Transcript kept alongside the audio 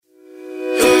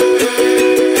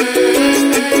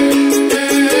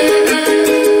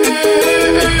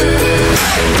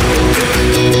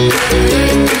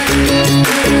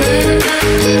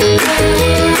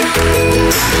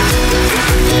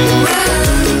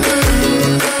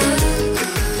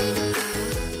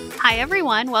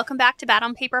everyone. Welcome back to Bad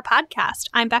on Paper Podcast.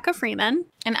 I'm Becca Freeman.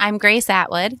 And I'm Grace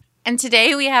Atwood. And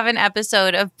today we have an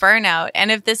episode of Burnout. And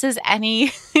if this is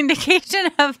any indication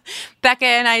of Becca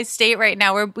and I's state right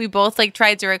now, where we both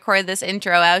tried to record this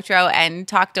intro, outro, and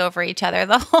talked over each other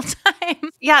the whole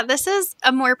time. Yeah, this is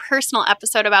a more personal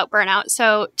episode about burnout.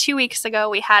 So 2 weeks ago,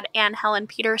 we had Anne Helen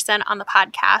Peterson on the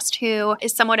podcast, who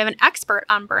is somewhat of an expert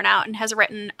on burnout and has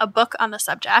written a book on the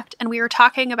subject. And we were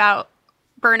talking about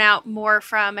burnout more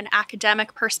from an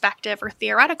academic perspective or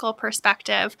theoretical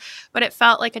perspective, but it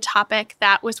felt like a topic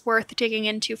that was worth digging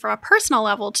into from a personal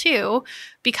level too,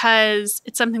 because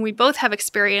it's something we both have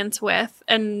experience with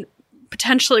and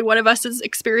potentially one of us is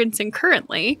experiencing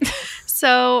currently.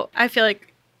 So I feel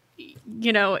like,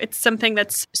 it's something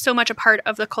that's so much a part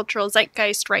of the cultural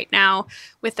zeitgeist right now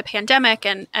with the pandemic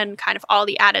and kind of all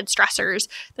the added stressors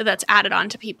that's added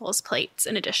onto people's plates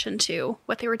in addition to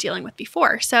what they were dealing with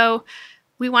before. So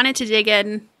we wanted to dig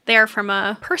in there from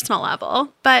a personal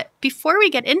level. But before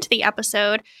we get into the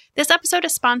episode, this episode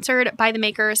is sponsored by the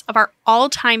makers of our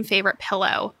all-time favorite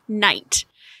pillow, Night.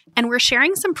 And we're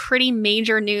sharing some pretty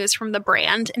major news from the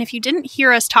brand. And if you didn't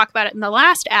hear us talk about it in the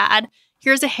last ad,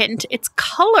 here's a hint. It's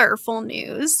colorful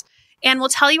news. And we'll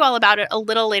tell you all about it a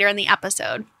little later in the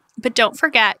episode. But don't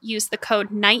forget, use the code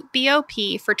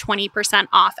NIGHTBOP for 20%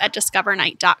 off at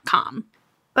discovernight.com.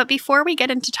 But before we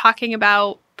get into talking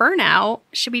about burnout,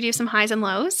 should we do some highs and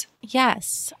lows?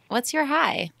 Yes. What's your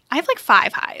high? I have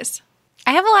 5 highs.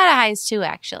 I have a lot of highs too,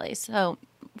 actually. So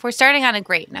we're starting on a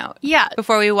great note. Yeah.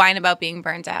 Before we whine about being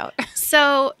burnt out.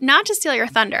 So not to steal your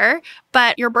thunder,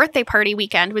 but your birthday party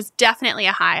weekend was definitely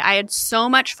a high. I had so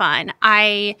much fun.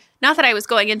 Not that I was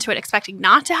going into it expecting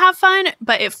not to have fun,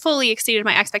 but it fully exceeded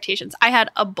my expectations. I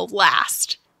had a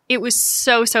blast. It was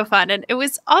so, so fun. And it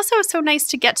was also so nice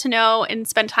to get to know and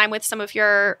spend time with some of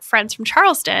your friends from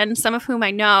Charleston, some of whom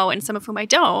I know and some of whom I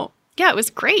don't. Yeah, it was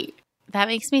great. That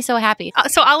makes me so happy.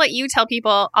 So I'll let you tell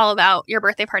people all about your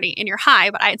birthday party and your high,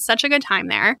 but I had such a good time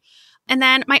there. And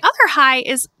then my other high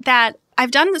is that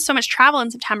I've done so much travel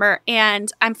in September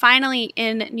and I'm finally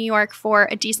in New York for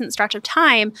a decent stretch of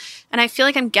time. And I feel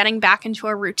like I'm getting back into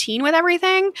a routine with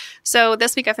everything. So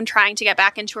this week I've been trying to get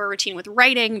back into a routine with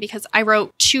writing because I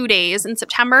wrote 2 days in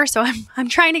September. So I'm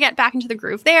trying to get back into the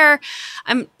groove there.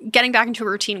 I'm getting back into a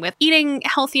routine with eating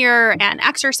healthier and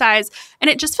exercise. And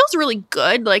it just feels really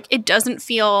good. Like it doesn't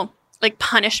feel like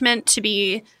punishment to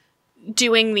be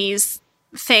doing these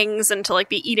things and to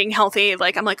be eating healthy.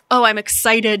 I'm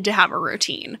excited to have a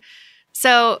routine.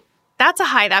 So that's a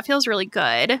high. That feels really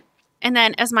good. And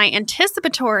then as my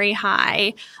anticipatory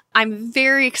high, I'm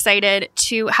very excited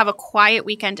to have a quiet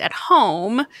weekend at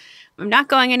home. I'm not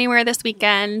going anywhere this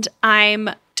weekend.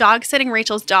 I'm dog sitting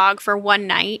Rachel's dog for one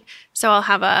night. So I'll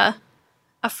have a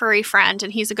furry friend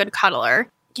and he's a good cuddler.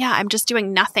 Yeah, I'm just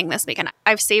doing nothing this weekend.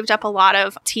 I've saved up a lot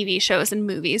of TV shows and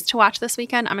movies to watch this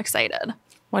weekend. I'm excited.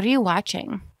 What are you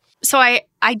watching? So I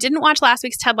didn't watch last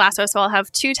week's Ted Lasso, so I'll have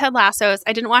 2 Ted Lassos.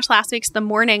 I didn't watch last week's The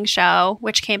Morning Show,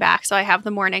 which came back, so I have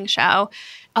The Morning Show.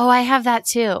 Oh, I have that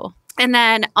too. And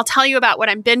then I'll tell you about what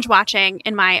I'm binge watching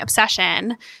in my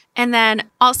obsession. And then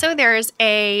also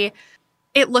it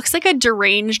looks like a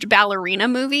deranged ballerina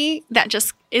movie that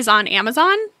just is on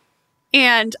Amazon.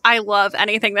 And I love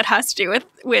anything that has to do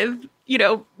with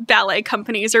ballet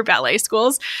companies or ballet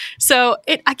schools. So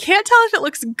I can't tell if it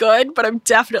looks good, but I'm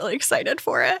definitely excited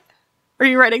for it. Are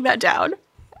you writing that down?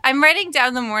 I'm writing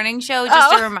down The Morning Show,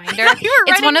 just a reminder. You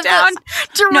were writing down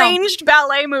deranged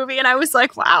ballet movie, and I was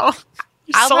like, wow.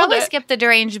 I'll probably skip the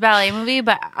deranged ballet movie,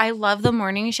 but I love The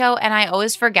Morning Show, and I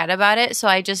always forget about it, so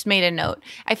I just made a note.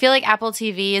 I feel like Apple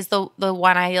TV is the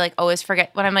one I always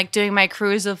forget when I'm doing my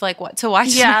cruise of what to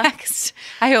watch next.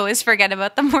 I always forget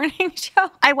about The Morning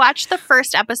Show. I watched the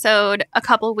first episode a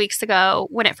couple of weeks ago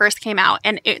when it first came out,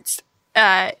 and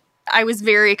I was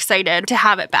very excited to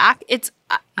have it back.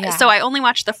 So I only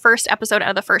watched the first episode out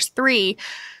of the first 3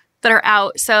 that are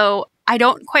out, so I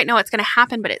don't quite know what's going to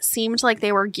happen, but it seemed like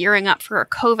they were gearing up for a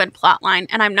COVID plotline,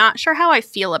 and I'm not sure how I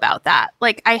feel about that.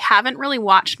 I haven't really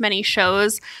watched many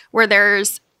shows where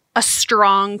there's a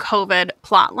strong COVID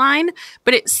plotline,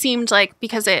 but it seemed like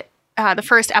because the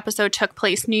first episode took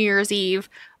place New Year's Eve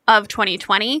of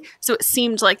 2020, so it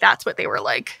seemed like that's what they were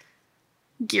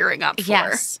gearing up for.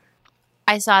 Yes,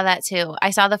 I saw that too. I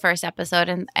saw the first episode,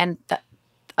 and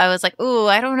I was like, ooh,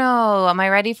 I don't know. Am I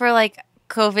ready for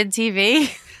COVID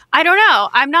TV? I don't know.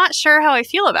 I'm not sure how I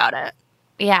feel about it.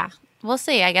 Yeah, we'll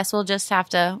see. I guess we'll just have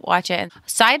to watch it.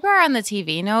 Sidebar on the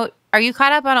TV note, are you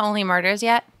caught up on Only Murders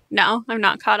yet? No, I'm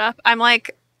not caught up.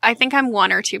 I think I'm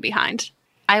 1 or 2 behind.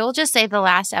 I will just say the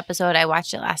last episode, I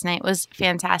watched it last night, was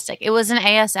fantastic. It was an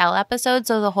ASL episode,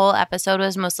 so the whole episode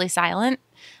was mostly silent.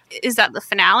 Is that the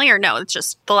finale or no? It's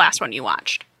just the last one you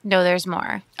watched? No, there's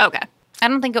more. Okay. I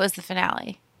don't think it was the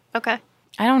finale. Okay.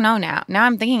 I don't know now. Now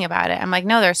I'm thinking about it. I'm like,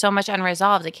 no, there's so much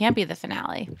unresolved. It can't be the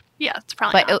finale. Yeah, it's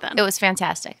probably not then. It was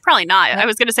fantastic. Probably not. I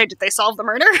was going to say, did they solve the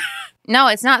murder? No,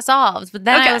 it's not solved. But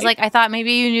then Okay. I was like, I thought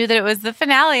maybe you knew that it was the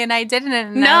finale and I didn't.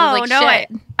 And No, I was like,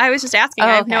 shit. I was just asking. Oh,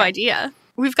 I have no okay. idea.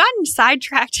 We've gotten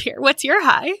sidetracked here. What's your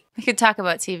high? I could talk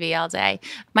about TV all day.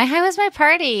 My high was my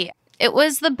party. It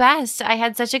was the best. I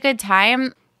had such a good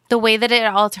time. The way that it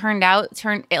all turned out,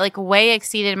 it like way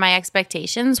exceeded my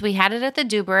expectations. We had it at the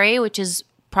Dewberry, which is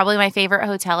probably my favorite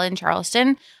hotel in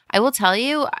Charleston. I will tell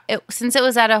you, since it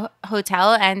was at a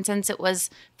hotel and since it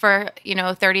was for,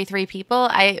 33 people,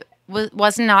 I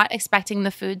was not expecting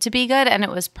the food to be good, and it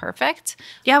was perfect.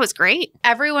 Yeah, it was great.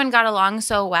 Everyone got along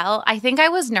so well. I think I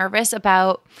was nervous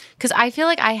about, because I feel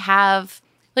like I have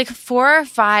like 4 or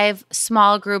 5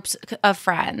 small groups of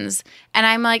friends, and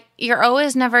I'm like, you're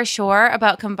always never sure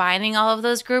about combining all of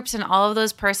those groups and all of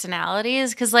those personalities,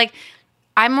 because like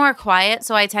I'm more quiet,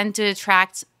 so I tend to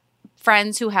attract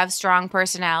friends who have strong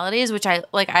personalities, which I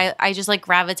like. I just like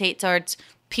gravitate towards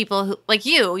people who like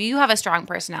you have a strong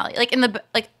personality,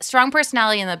 like strong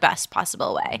personality in the best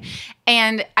possible way.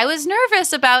 And I was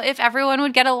nervous about if everyone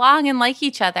would get along and like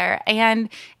each other, and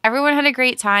everyone had a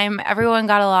great time. Everyone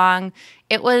got along.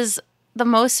 It was the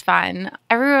most fun.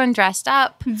 Everyone dressed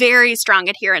up. Very strong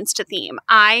adherence to theme.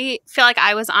 I feel like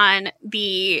I was on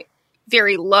the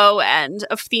very low end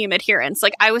of theme adherence.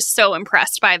 Like I was so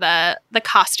impressed by the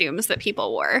costumes that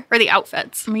people wore, or the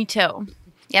outfits. Me too.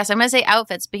 Yes, I'm going to say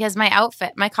outfits, because my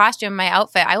outfit,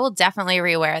 I will definitely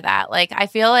rewear that. Like, I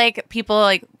feel like people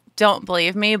like don't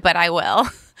believe me, but I will.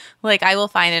 Like, I will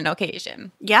find an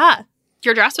occasion. Yeah.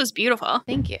 Your dress was beautiful.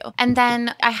 Thank you. And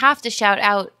then I have to shout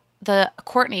out the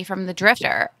Courtney from The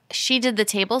Drifter. She did the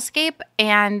tablescape,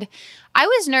 and I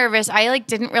was nervous. I like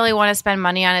didn't really want to spend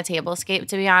money on a tablescape,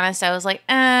 to be honest. I was like,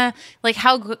 like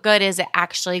how good is it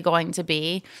actually going to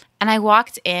be? And I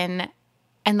walked in,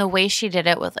 and the way she did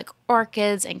it with like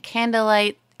orchids and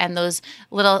candlelight and those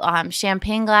little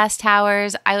champagne glass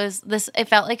towers, it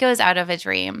felt like it was out of a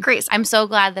dream. Grace, I'm so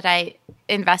glad that I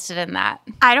invested in that.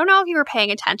 I don't know if you were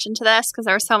paying attention to this because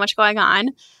there was so much going on.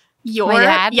 My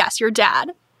dad? Yes, your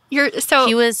dad. He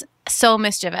was so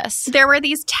mischievous. There were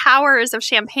these towers of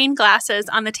champagne glasses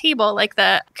on the table, like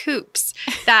the coupes,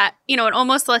 that, it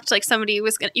almost looked like somebody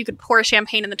was you could pour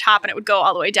champagne in the top and it would go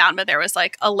all the way down, but there was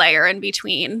like a layer in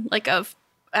between, like of,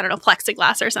 I don't know,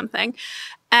 plexiglass or something.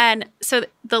 And so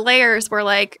the layers were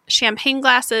like champagne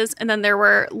glasses, and then there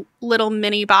were little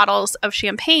mini bottles of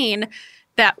champagne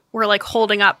that were like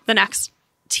holding up the next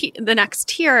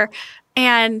tier.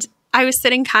 And I was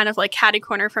sitting kind of like catty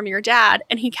corner from your dad,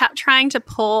 and he kept trying to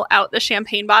pull out the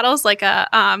champagne bottles like a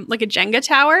Jenga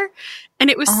tower. And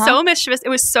it was so mischievous. It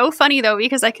was so funny though,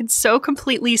 because I could so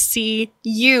completely see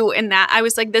you in that. I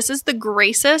was like, this is the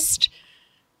gracest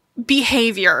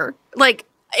behavior. Like,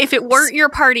 if it weren't your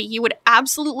party, you would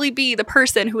absolutely be the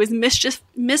person who is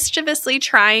mischievously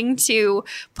trying to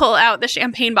pull out the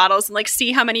champagne bottles and like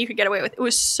see how many you could get away with. It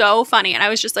was so funny. And I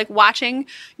was just like watching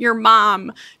your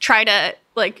mom try to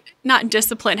like not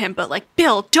discipline him, but like,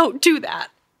 Bill, don't do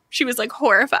that. She was like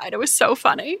horrified. It was so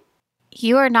funny.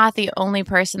 You are not the only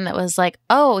person that was like,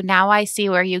 oh, now I see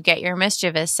where you get your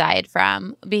mischievous side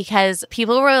from, because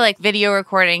people were like video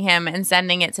recording him and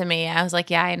sending it to me. I was like,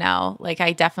 yeah, I know. Like,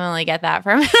 I definitely get that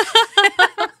from him.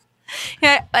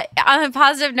 Yeah, on a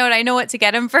positive note, I know what to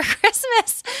get him for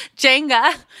Christmas.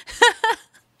 Jenga.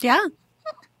 Yeah.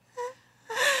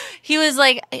 He was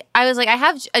like, I was like, I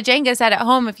have a Jenga set at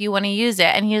home if you want to use it.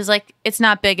 And he was like, it's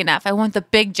not big enough. I want the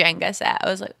big Jenga set. I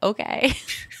was like, okay.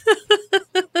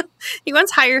 He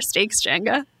wants higher stakes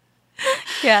Jenga.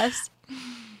 Yes.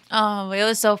 Oh, it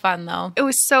was so fun though. It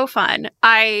was so fun.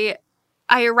 I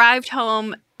arrived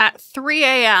home at 3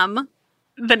 a.m.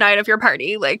 the night of your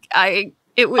party.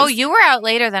 Oh, you were out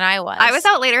later than I was. I was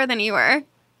out later than you were.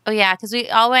 Oh, yeah, because we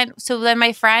all went. So then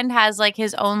my friend has like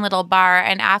his own little bar.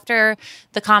 And after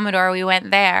the Commodore, we went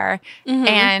there. Mm-hmm.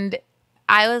 And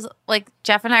I was like,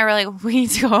 Jeff and I were like, we need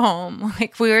to go home.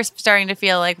 Like, we were starting to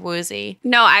feel like woozy.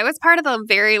 No, I was part of the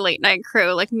very late night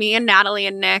crew. Like me and Natalie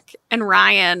and Nick and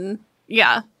Ryan.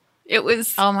 Yeah, it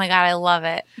was. Oh, my God. I love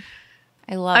it.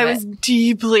 I was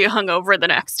deeply hungover the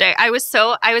next day. I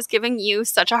was giving you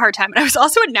such a hard time. And I was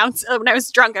also when I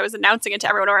was drunk, I was announcing it to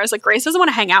everyone. I was like, Grace doesn't want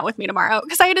to hang out with me tomorrow.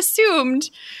 Because I had assumed,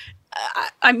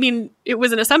 I mean, it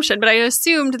was an assumption, but I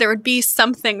assumed there would be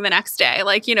something the next day.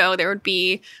 Like, there would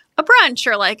be a brunch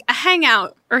or like a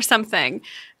hangout or something.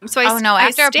 So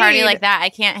after a party like that, I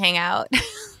can't hang out.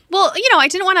 Well, I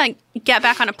didn't want to get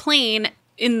back on a plane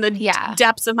in the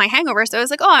depths of my hangover. So I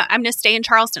was like, oh, I'm going to stay in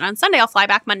Charleston on Sunday. I'll fly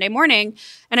back Monday morning.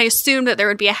 And I assumed that there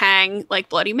would be a hang like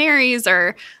Bloody Marys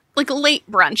or like a late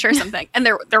brunch or something. And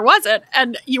there wasn't.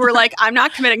 And you were like, I'm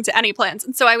not committing to any plans.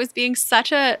 And so I was being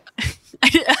such a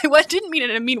I didn't mean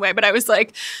it in a mean way, but I was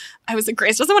like,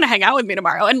 Grace doesn't want to hang out with me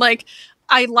tomorrow. And like,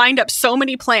 I lined up so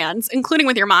many plans, including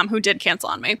with your mom, who did cancel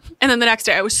on me. And then the next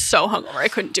day I was so hungover, I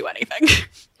couldn't do anything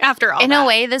after all In a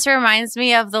way, this reminds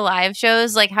me of the live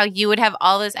shows, like how you would have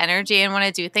all this energy and want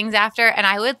to do things after. And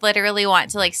I would literally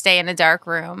want to like stay in a dark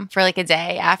room for like a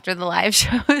day after the live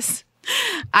shows.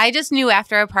 I just knew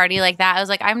after a party like that, I was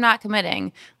like, I'm not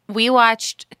committing. We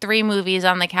watched 3 movies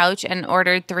on the couch and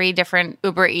ordered 3 different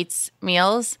Uber Eats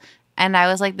meals. And I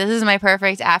was like, this is my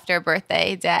perfect after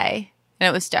birthday day. And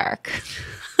it was dark.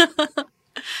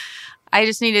 I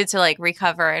just needed to like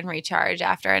recover and recharge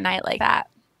after a night like that.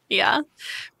 Yeah.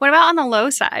 What about on the low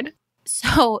side?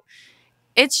 So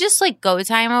it's just like go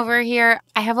time over here.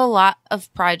 I have a lot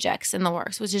of projects in the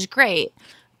works, which is great.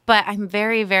 But I'm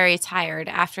very, very tired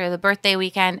after the birthday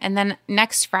weekend. And then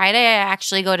next Friday, I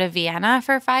actually go to Vienna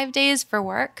for 5 days for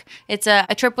work. It's a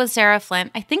trip with Sarah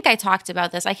Flint. I think I talked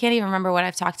about this. I can't even remember what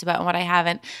I've talked about and what I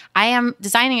haven't. I am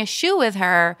designing a shoe with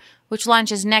her, which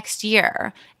launches next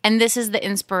year. And this is the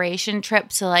inspiration trip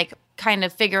to like kind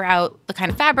of figure out the kind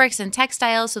of fabrics and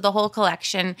textiles. So the whole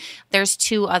collection, there's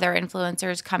 2 other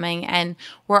influencers coming, and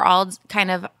we're all kind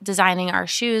of designing our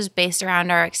shoes based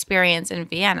around our experience in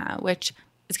Vienna, which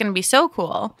it's going to be so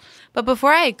cool. But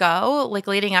before I go, like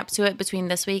leading up to it between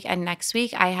this week and next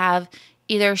week, I have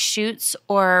either shoots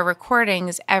or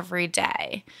recordings every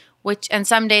day, and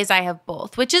some days I have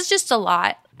both, which is just a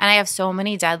lot. And I have so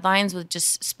many deadlines with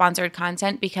just sponsored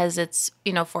content because it's,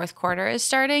 fourth quarter is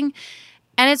starting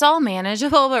and it's all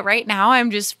manageable. But right now I'm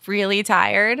just really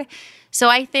tired. So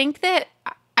I think that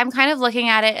I'm kind of looking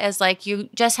at it as like you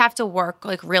just have to work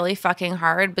like really fucking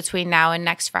hard between now and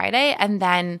next Friday, and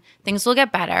then things will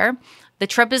get better. The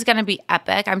trip is going to be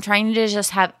epic. I'm trying to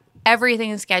just have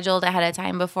everything scheduled ahead of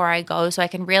time before I go so I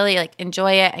can really like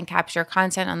enjoy it and capture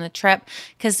content on the trip,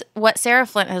 because what Sarah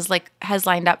Flint has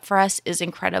lined up for us is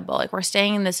incredible. Like we're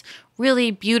staying in this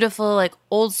really beautiful like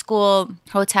old school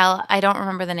hotel. I don't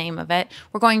remember the name of it.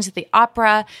 We're going to the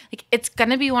opera. Like it's going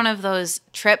to be one of those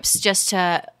trips just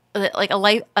to like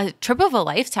a trip of a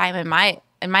lifetime in my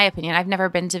opinion. I've never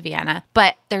been to Vienna,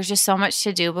 but there's just so much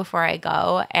to do before I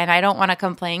go, and I don't want to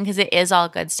complain because it is all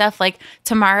good stuff. Like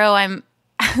tomorrow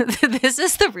this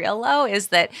is the real low, is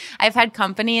that I've had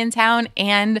company in town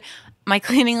and my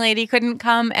cleaning lady couldn't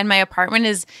come, and my apartment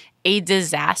is a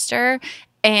disaster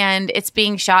and it's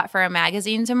being shot for a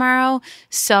magazine tomorrow.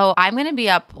 So I'm going to be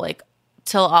up like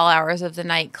till all hours of the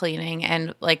night cleaning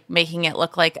and like making it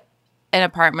look like an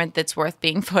apartment that's worth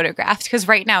being photographed, because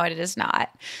right now it is not.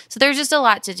 So there's just a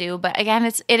lot to do. But again,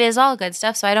 it is all good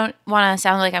stuff. So I don't want to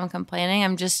sound like I'm complaining.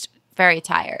 I'm just very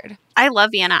tired. I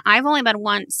love Vienna. I've only been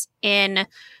once in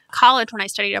college when I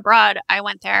studied abroad. I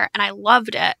went there and I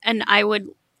loved it. And I would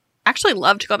actually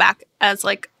love to go back as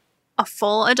like a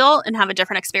full adult and have a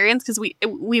different experience, because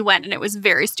we went and it was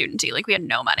very studenty. Like we had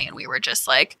no money and we were just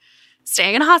like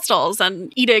staying in hostels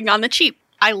and eating on the cheap.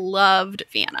 I loved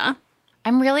Vienna.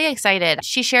 I'm really excited.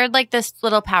 She shared like this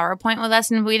little PowerPoint with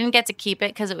us, and we didn't get to keep it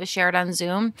because it was shared on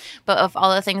Zoom, but of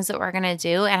all the things that we're going to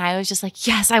do. And I was just like,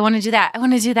 yes, I want to do that. I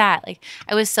want to do that. Like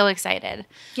I was so excited.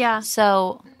 Yeah.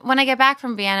 So when I get back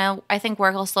from Vienna, I think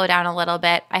work will slow down a little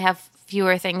bit. I have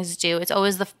fewer things to do. It's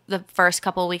always the first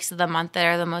couple of weeks of the month that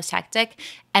are the most hectic.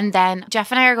 And then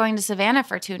Jeff and I are going to Savannah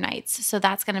for 2 nights. So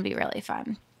that's going to be really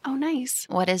fun. Oh, nice.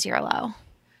 What is your low?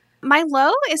 My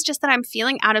low is just that I'm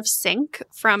feeling out of sync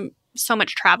from so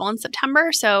much travel in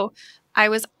September. So I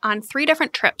was on 3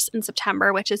 different trips in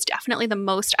September, which is definitely the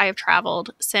most I have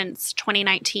traveled since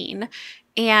 2019.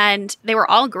 And they were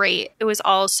all great. It was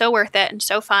all so worth it and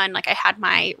so fun. Like I had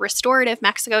my restorative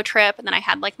Mexico trip, and then I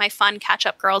had like my fun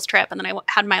catch-up girls trip, and then I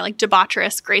had my like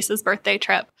debaucherous Grace's birthday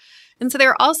trip. And so they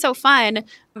were all so fun,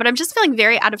 but I'm just feeling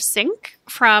very out of sync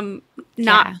from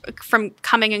from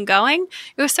coming and going.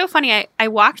 It was so funny. I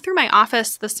walked through my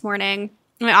office this morning,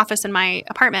 my office in my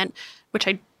apartment, which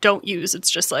I don't use. It's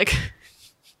just like,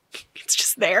 it's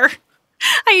just there.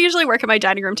 I usually work at my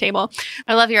dining room table.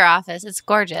 I love your office. It's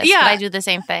gorgeous. Yeah. But I do the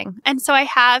same thing. And so I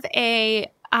have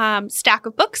a stack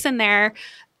of books in there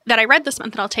that I read this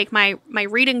month that I'll take my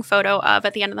reading photo of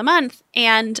at the end of the month.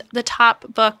 And the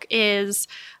top book is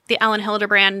the Ellen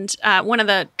Hildebrand, one of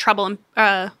the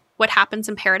What Happens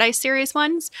in Paradise series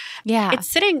ones. Yeah. It's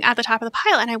sitting at the top of the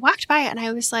pile. And I walked by it and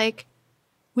I was like,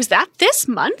 was that this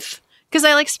month? Because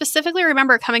I specifically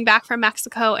remember coming back from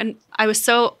Mexico and I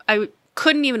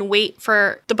couldn't even wait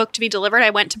for the book to be delivered.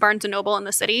 I went to Barnes & Noble in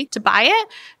the city to buy it.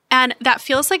 And that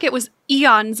feels like it was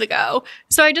eons ago.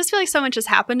 So I just feel like so much has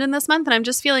happened in this month. And I'm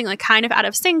just feeling kind of out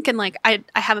of sync. And I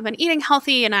haven't been eating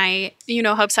healthy. And you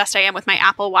know how obsessed I am with my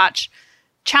Apple Watch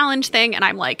challenge thing. And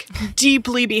I'm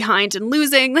deeply behind and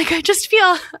losing. I just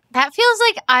feel. That feels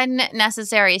like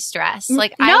unnecessary stress. I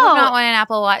would not want an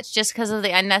Apple Watch just because of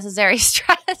the unnecessary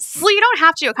stress. Well, you don't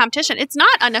have to do a competition. It's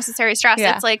not unnecessary stress.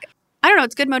 Yeah. It's I don't know.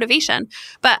 It's good motivation.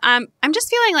 But I'm just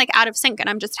feeling out of sync. And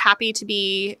I'm just happy to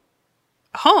be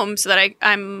home so that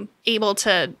I'm able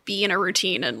to be in a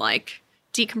routine and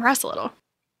decompress a little.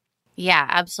 Yeah,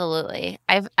 absolutely.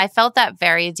 I felt that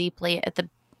very deeply at the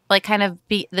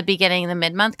the beginning, the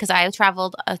mid-month, because I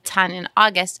traveled a ton in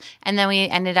August and then we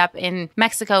ended up in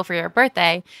Mexico for your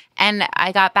birthday. And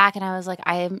I got back and I was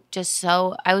I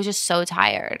was just so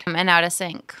tired and out of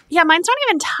sync. Yeah, mine's not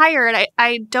even tired.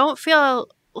 I don't feel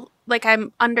like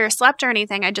I'm underslept or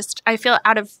anything. I feel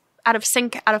out of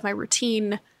sync, out of my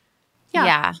routine.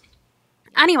 Yeah.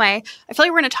 Anyway, I feel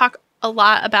like we're going to talk a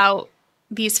lot about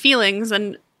these feelings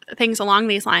and things along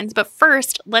these lines. But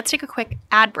first, let's take a quick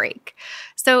ad break.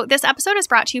 So this episode is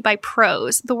brought to you by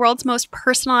Prose, the world's most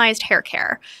personalized hair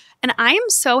care. And I am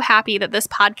so happy that this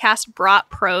podcast brought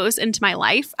Prose into my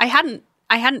life. I hadn't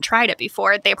tried it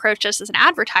before. They approached us as an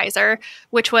advertiser,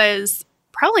 which was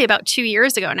probably about 2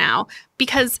 years ago now,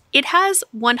 because it has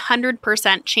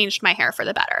 100% changed my hair for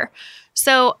the better.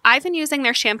 So I've been using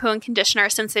their shampoo and conditioner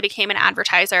since they became an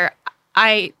advertiser.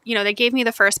 They gave me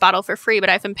the first bottle for free, but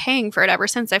I've been paying for it ever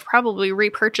since. I've probably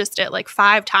repurchased it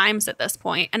 5 times at this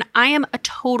point, and I am a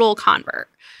total convert.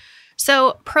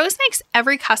 So Prose makes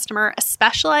every customer a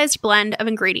specialized blend of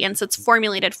ingredients that's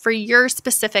formulated for your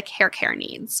specific hair care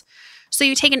needs. So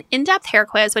you take an in-depth hair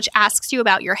quiz, which asks you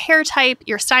about your hair type,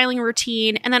 your styling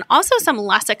routine, and then also some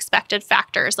less expected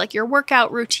factors like your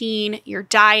workout routine, your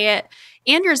diet,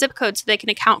 and your zip code so they can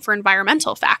account for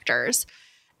environmental factors.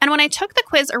 And when I took the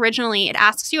quiz originally, it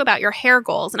asks you about your hair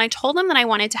goals. And I told them that I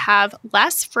wanted to have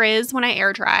less frizz when I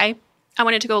air dry. I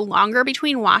wanted to go longer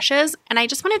between washes. And I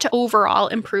just wanted to overall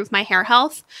improve my hair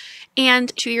health.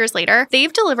 And 2 years later,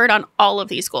 they've delivered on all of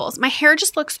these goals. My hair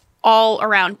just looks all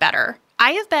around better.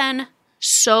 I have been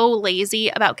so lazy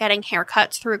about getting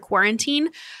haircuts through quarantine,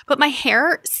 but my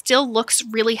hair still looks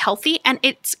really healthy. And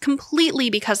it's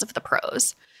completely because of the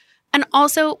Prose. And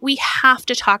also, we have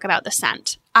to talk about the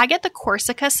scent. I get the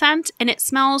Corsica scent, and it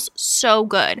smells so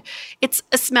good. It's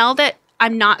a smell that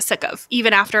I'm not sick of,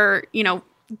 even after,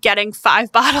 getting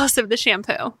 5 bottles of the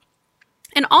shampoo.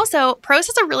 And also, Prose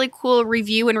has a really cool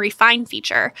review and refine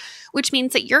feature, which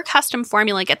means that your custom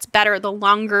formula gets better the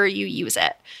longer you use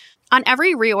it. On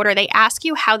every reorder, they ask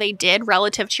you how they did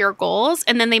relative to your goals,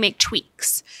 and then they make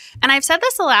tweaks. And I've said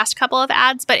this the last couple of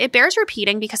ads, but it bears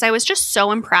repeating because I was just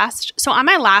so impressed. So on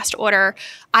my last order,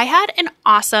 I had an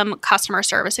awesome customer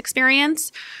service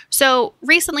experience. So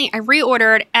recently I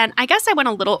reordered, and I guess I went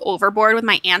a little overboard with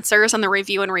my answers on the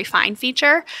review and refine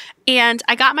feature. And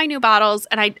I got my new bottles,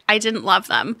 and I didn't love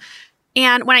them.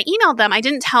 And when I emailed them, I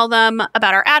didn't tell them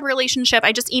about our ad relationship.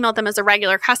 I just emailed them as a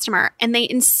regular customer, and they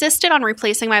insisted on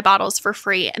replacing my bottles for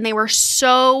free, and they were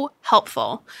so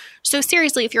helpful. So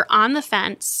seriously, if you're on the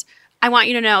fence, I want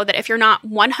you to know that if you're not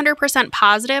 100%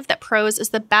 positive that Prose is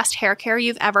the best hair care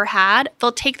you've ever had,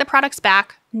 they'll take the products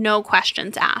back, no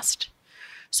questions asked.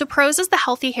 So Prose is the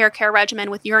healthy hair care regimen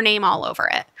with your name all over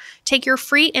it. Take your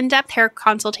free in-depth hair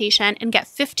consultation and get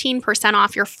 15%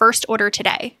 off your first order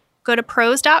today. Go to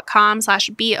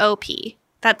prose.com/BOP.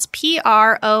 That's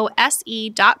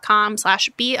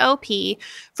prose.com/BOP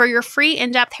for your free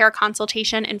in-depth hair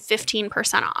consultation and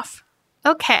 15% off.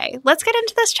 Okay, let's get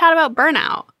into this chat about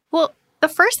burnout. Well, the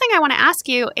first thing I want to ask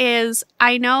you is,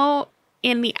 I know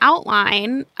in the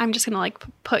outline, I'm just going to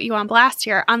put you on blast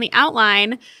here. On the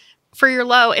outline for your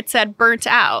low, it said burnt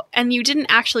out, and you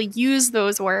didn't actually use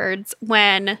those words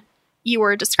when you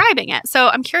were describing it. So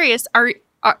I'm curious,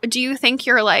 do you think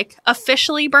you're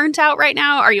officially burnt out right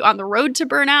now? Are you on the road to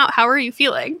burnout? How are you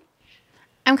feeling?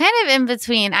 I'm kind of in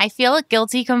between. I feel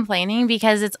guilty complaining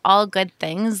because it's all good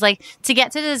things. To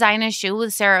get to design a shoe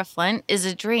with Sarah Flint is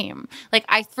a dream.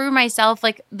 I threw myself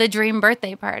the dream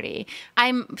birthday party.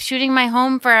 I'm shooting my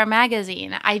home for a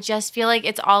magazine. I just feel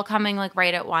it's all coming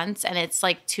right at once, and it's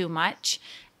too much.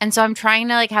 And so I'm trying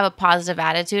to have a positive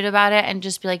attitude about it and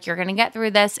just be you're going to get through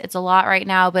this. It's a lot right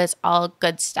now, but it's all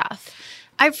good stuff.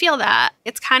 I feel that.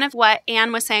 It's kind of what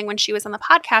Anne was saying when she was on the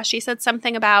podcast. She said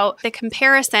something about the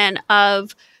comparison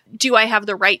of do I have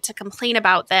the right to complain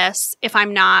about this if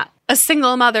I'm not a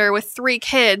single mother with 3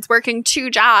 kids working 2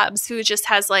 jobs who just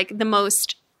has like the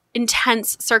most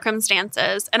intense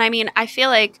circumstances? And I mean, I feel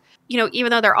like, you know,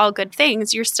 even though they're all good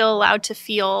things, you're still allowed to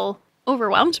feel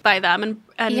overwhelmed by them.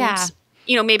 And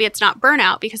you know, maybe it's not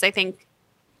burnout, because I think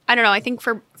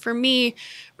for me,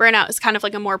 burnout is kind of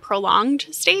like a more prolonged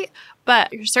state,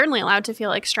 but you're certainly allowed to feel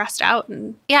like stressed out.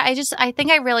 And I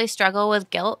think I really struggle with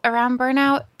guilt around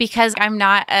burnout because I'm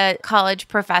not a college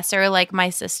professor like my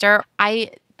sister.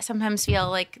 I sometimes feel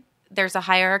like there's a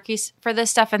hierarchy for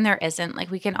this stuff, and there isn't.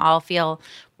 Like, we can all feel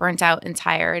burnt out and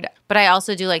tired, but I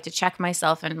also do like to check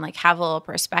myself and like have a little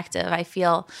perspective.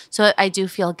 I do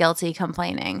feel guilty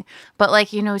complaining, but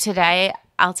like, you know, today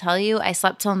I'll tell you, I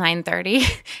slept till 9:30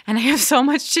 and I have so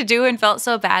much to do and felt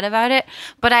so bad about it.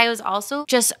 But I was also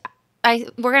just,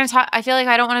 we're going to talk, I feel like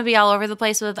I don't want to be all over the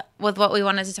place with what we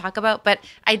wanted to talk about, but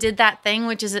I did that thing,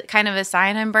 which is kind of a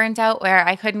sign I'm burnt out, where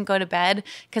I couldn't go to bed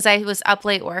because I was up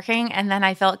late working, and then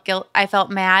I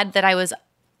felt mad that I was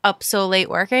up so late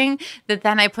working that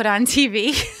then I put on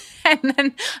TV and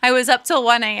then I was up till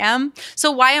 1 a.m. So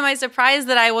why am I surprised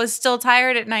that I was still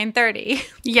tired at 9:30?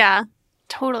 Yeah,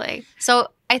 totally.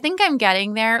 So I think I'm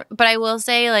getting there, but I will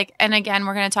say, like, and again,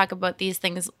 we're going to talk about these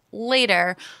things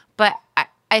later, but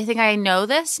I think I know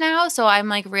this now. So I'm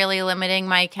like really limiting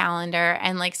my calendar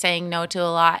and like saying no to a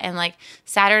lot. And like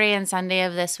Saturday and Sunday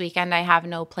of this weekend, I have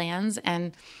no plans,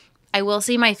 and I will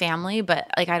see my family, but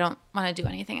like I don't want to do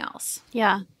anything else.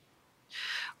 Yeah.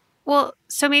 Well,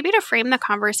 so maybe to frame the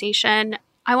conversation,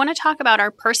 I want to talk about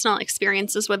our personal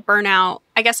experiences with burnout,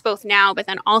 I guess both now, but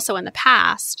then also in the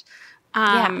past.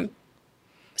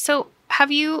 So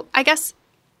have you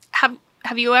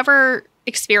ever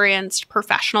experienced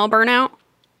professional burnout?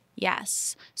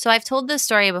 Yes. So I've told this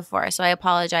story before, so I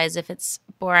apologize if it's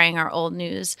boring or old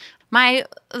news.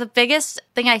 The biggest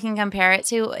thing I can compare it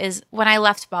to is when I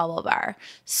left BaubleBar.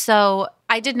 So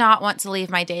I did not want to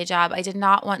leave my day job. I did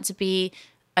not want to be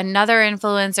another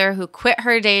influencer who quit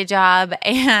her day job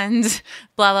and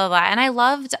blah, blah, blah. And I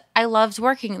loved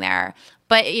working there.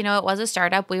 But, you know, it was a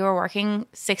startup. We were working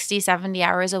 60, 70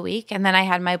 hours a week. And then I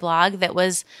had my blog that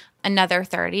was another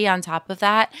 30 on top of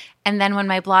that. And then when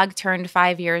my blog turned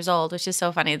 5 years old, which is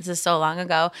so funny, this is so long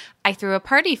ago, I threw a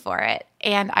party for it.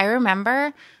 And I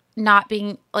remember not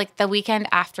being, like, the weekend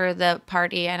after the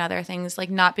party and other things, like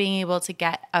not being able to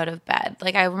get out of bed.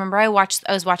 Like, I remember I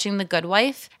was watching The Good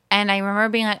Wife, and I remember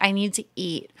being like, I need to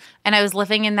eat. And I was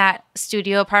living in that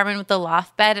studio apartment with the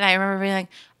loft bed, and I remember being like,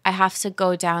 I have to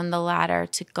go down the ladder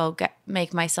to go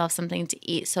make myself something to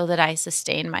eat so that I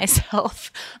sustain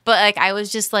myself. But like, I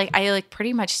was just like, I like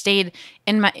pretty much stayed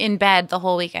in bed the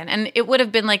whole weekend. And it would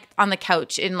have been like on the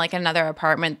couch in like another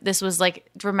apartment. This was like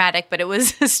dramatic, but it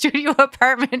was a studio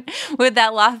apartment with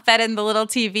that loft bed and the little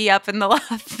TV up in the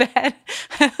loft bed.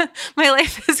 My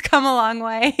life has come a long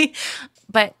way.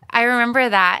 But I remember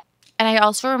that. And I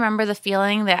also remember the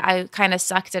feeling that I kind of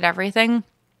sucked at everything.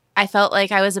 I felt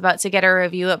like I was about to get a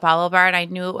review at BaubleBar, and I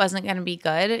knew it wasn't going to be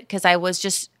good because I was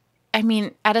just, I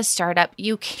mean, at a startup,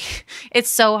 it's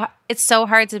so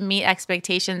hard to meet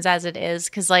expectations as it is,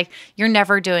 because like you're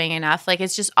never doing enough. Like,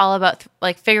 it's just all about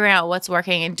like figuring out what's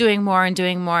working and doing more and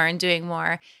doing more and doing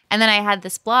more. And then I had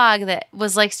this blog that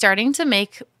was like starting to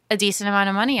make a decent amount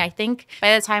of money. I think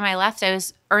by the time I left, I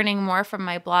was earning more from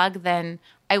my blog than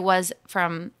I was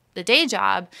from the day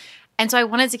job. And so I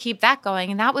wanted to keep that going.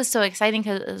 And that was so exciting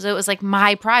because it was like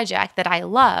my project that I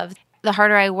loved. The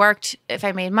harder I worked, if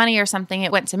I made money or something,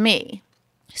 it went to me.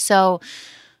 So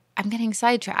I'm getting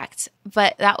sidetracked.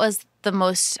 But that was the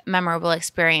most memorable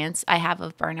experience I have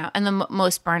of burnout, and the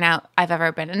most burnout I've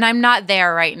ever been. And I'm not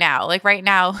there right now. Like right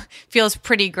now feels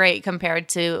pretty great compared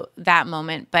to that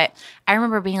moment. But I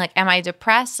remember being like, am I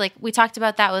depressed? Like we talked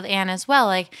about that with Anne as well,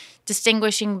 like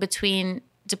distinguishing between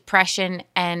depression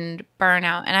and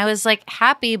burnout. And I was like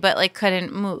happy, but like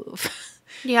couldn't move.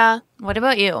 Yeah. What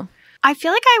about you? I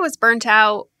feel like I was burnt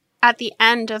out at the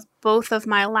end of both of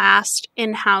my last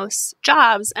in-house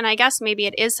jobs. And I guess maybe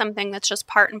it is something that's just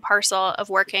part and parcel of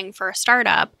working for a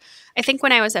startup. I think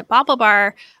when I was at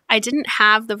BaubleBar, I didn't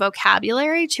have the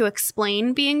vocabulary to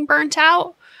explain being burnt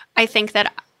out. I think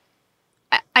that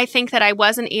I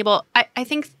wasn't able, I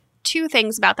think two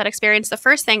things about that experience. The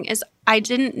first thing is I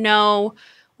didn't know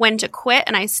when to quit,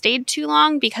 and I stayed too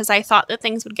long because I thought that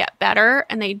things would get better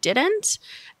and they didn't.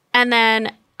 And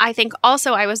then I think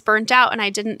also I was burnt out and I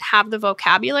didn't have the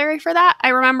vocabulary for that. I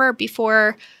remember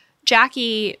before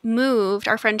Jackie moved,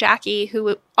 our friend Jackie,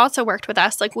 who also worked with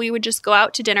us, like we would just go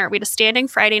out to dinner. We had a standing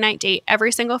Friday night date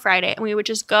every single Friday, and we would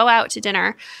just go out to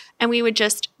dinner, and we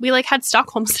like had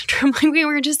Stockholm syndrome. Like we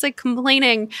were just like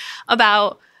complaining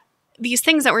about these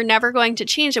things that were never going to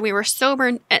change. And we were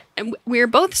we were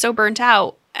both so burnt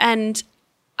out. And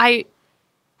I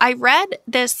read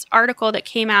this article that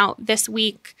came out this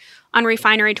week on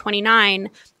Refinery 29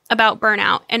 about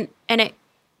burnout, and it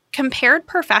compared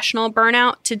professional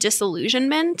burnout to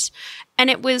disillusionment. And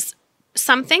it was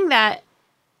something that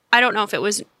I don't know if it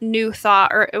was new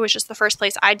thought or it was just the first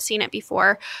place I'd seen it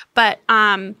before, but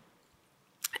I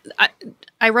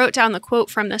wrote down the quote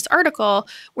from this article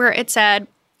where it said,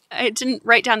 I didn't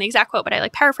write down the exact quote, but I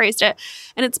like paraphrased it.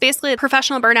 And it's basically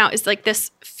professional burnout is like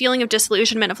this feeling of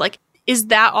disillusionment of like, is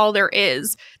that all there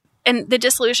is? And the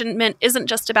disillusionment isn't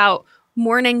just about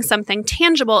mourning something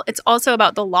tangible. It's also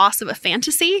about the loss of a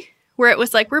fantasy where it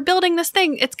was like, we're building this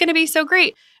thing. It's going to be so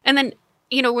great. And then,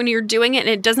 you know, when you're doing it and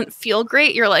it doesn't feel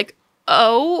great, you're like,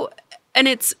 oh, and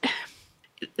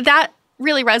that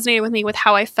really resonated with me with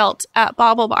how I felt at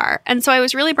Bobble Bar. And so I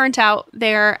was really burnt out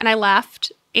there and I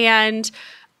left. And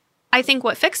I think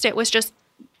what fixed it was just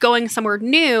going somewhere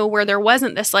new where there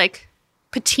wasn't this like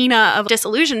patina of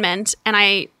disillusionment. And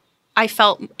I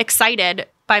felt excited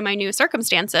by my new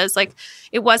circumstances. Like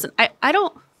it wasn't, I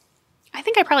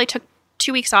think I probably took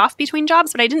 2 weeks off between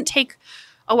jobs, but I didn't take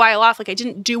a while off. Like I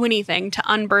didn't do anything to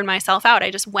unburn myself out.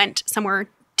 I just went somewhere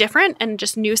different and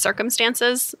just new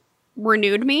circumstances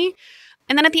renewed me.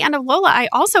 And then at the end of Lola, I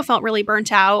also felt really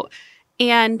burnt out.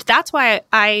 And that's why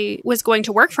I was going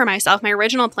to work for myself. My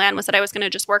original plan was that I was going to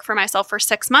just work for myself for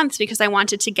 6 months because I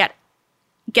wanted to get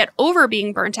over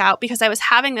being burnt out, because I was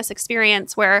having this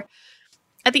experience where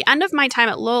at the end of my time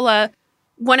at Lola,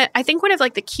 I think one of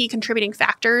like the key contributing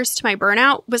factors to my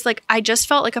burnout was like I just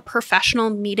felt like a professional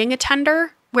meeting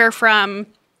attender where from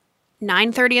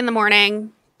 9:30 in the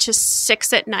morning to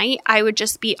 6 at night, I would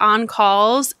just be on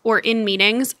calls or in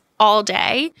meetings all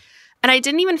day. And I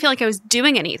didn't even feel like I was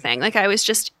doing anything. Like I was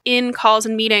just in calls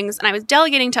and meetings and I was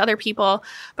delegating to other people,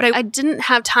 but I didn't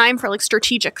have time for like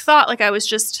strategic thought. Like I was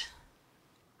just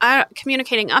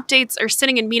communicating updates or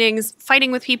sitting in meetings,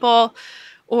 fighting with people,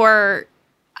 or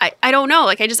I don't know.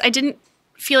 Like I didn't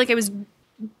feel like I was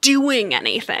doing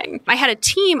anything. I had a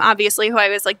team, obviously, who I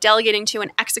was like delegating to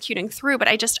and executing through, but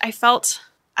it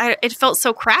felt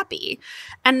so crappy.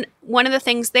 And one of the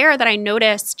things there that I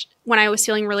noticed when I was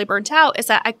feeling really burnt out is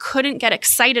that I couldn't get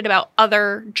excited about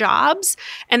other jobs.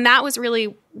 And that was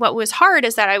really what was hard,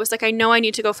 is that I was like, I know I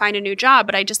need to go find a new job,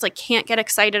 but I just like can't get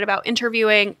excited about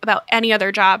interviewing about any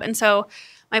other job. And so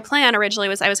my plan originally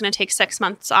was I was going to take 6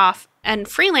 months off and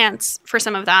freelance for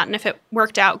some of that. And if it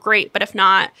worked out, great. But if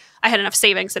not, I had enough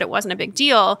savings that it wasn't a big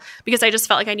deal, because I just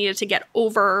felt like I needed to get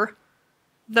over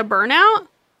the burnout.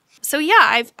 So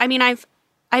yeah,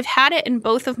 I've had it in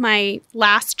both of my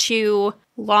last 2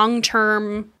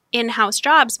 long-term in-house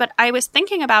jobs, but I was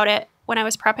thinking about it when I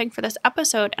was prepping for this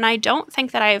episode, and I don't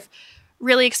think that I've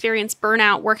really experienced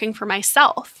burnout working for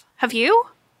myself. Have you?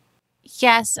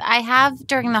 Yes, I have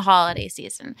during the holiday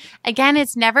season. Again,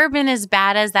 it's never been as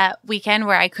bad as that weekend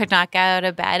where I could not get out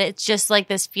of bed. It's just like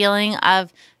this feeling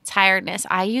of tiredness.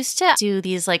 I used to do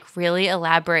these like really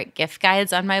elaborate gift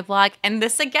guides on my blog. And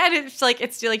this again, it's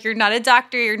like you're not a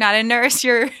doctor, you're not a nurse,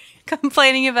 you're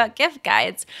complaining about gift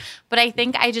guides. But I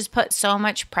think I just put so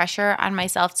much pressure on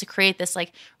myself to create this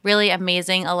like really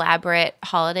amazing, elaborate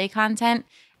holiday content.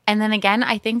 And then again,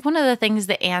 I think one of the things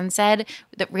that Anne said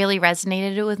that really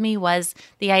resonated with me was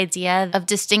the idea of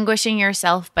distinguishing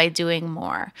yourself by doing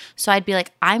more. So I'd be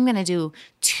like, I'm going to do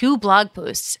 2 blog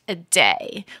posts a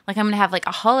day. Like I'm going to have like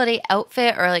a holiday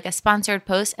outfit or like a sponsored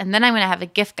post, and then I'm going to have a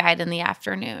gift guide in the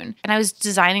afternoon. And I was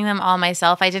designing them all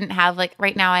myself. I didn't have like,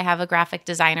 right now I have a graphic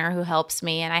designer who helps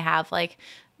me, and I have like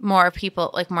more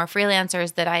people, like more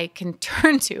freelancers that I can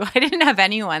turn to. I didn't have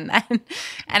anyone then.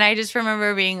 And I just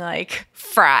remember being like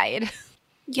fried.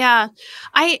 Yeah.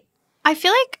 I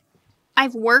feel like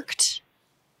I've worked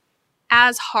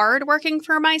as hard working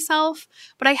for myself,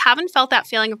 but I haven't felt that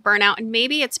feeling of burnout. And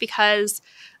maybe it's because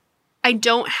I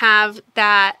don't have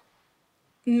that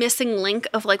missing link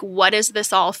of like, what is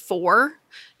this all for?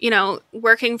 You know,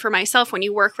 working for myself, when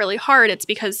you work really hard, it's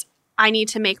because I need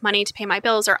to make money to pay my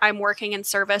bills, or I'm working in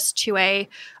service to a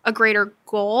greater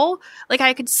goal. Like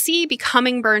I could see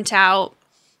becoming burnt out,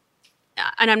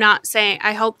 and I'm not saying,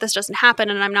 I hope this doesn't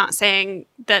happen, and I'm not saying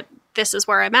that this is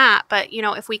where I'm at, but you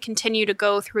know, if we continue to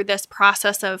go through this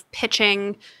process of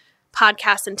pitching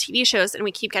podcasts and TV shows and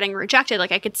we keep getting rejected,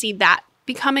 like I could see that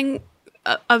becoming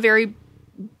a very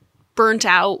burnt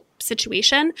out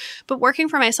situation. But working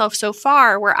for myself so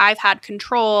far, where I've had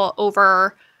control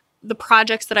over the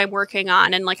projects that I'm working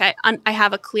on, and like I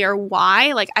have a clear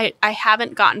why, like I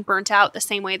haven't gotten burnt out the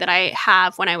same way that I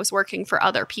have when I was working for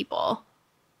other people.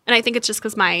 And I think it's just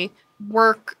because my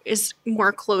work is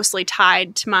more closely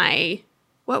tied to my,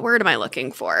 what word am I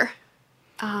looking for?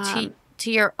 To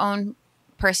your own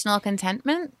personal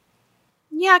contentment?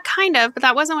 Yeah, kind of. But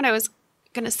that wasn't what I was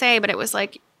going to say. But it was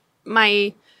like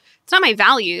it's not my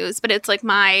values, but it's like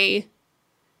I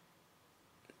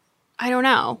don't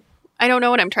know. I don't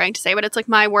know what I'm trying to say, but it's like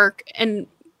my work. And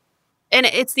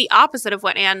it's the opposite of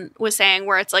what Anne was saying,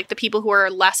 where it's like the people who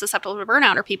are less susceptible to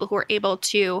burnout are people who are able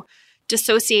to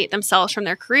dissociate themselves from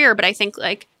their career. But I think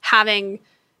like having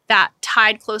that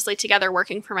tied closely together,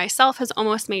 working for myself, has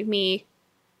almost made me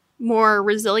more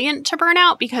resilient to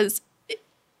burnout, because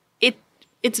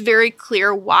it's very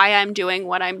clear why I'm doing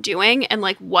what I'm doing and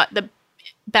like what the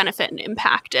benefit and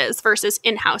impact is, versus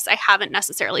in-house. I haven't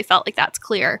necessarily felt like that's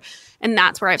clear. And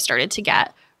that's where I've started to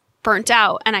get burnt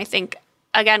out. And I think,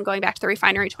 again, going back to the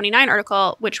Refinery29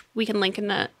 article, which we can link in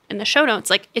the show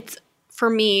notes, like it's for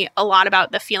me a lot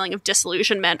about the feeling of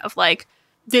disillusionment of like,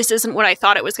 this isn't what I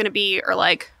thought it was going to be, or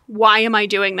like, why am I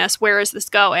doing this? Where is this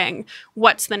going?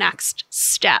 What's the next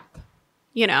step?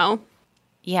 You know?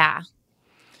 Yeah.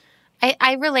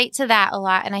 I relate to that a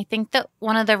lot. And I think that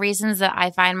one of the reasons that I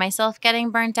find myself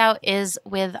getting burnt out is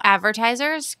with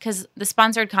advertisers, because the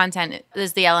sponsored content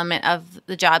is the element of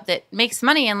the job that makes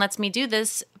money and lets me do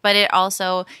this. But it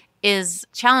also is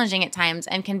challenging at times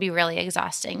and can be really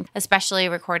exhausting, especially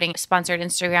recording sponsored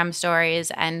Instagram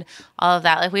stories and all of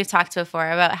that. Like we've talked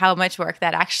before about how much work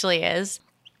that actually is.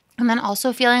 And then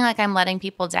also feeling like I'm letting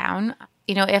people down.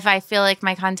 You know, if I feel like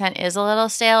my content is a little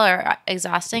stale or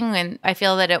exhausting, and I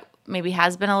feel that it maybe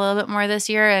has been a little bit more this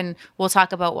year, and we'll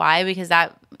talk about why, because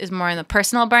that is more on the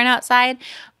personal burnout side.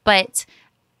 But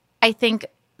I think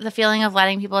the feeling of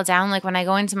letting people down, like when I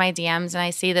go into my DMs and I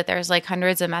see that there's like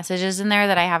hundreds of messages in there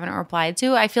that I haven't replied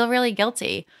to, I feel really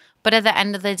guilty. But at the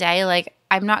end of the day, like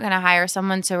I'm not going to hire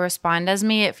someone to respond as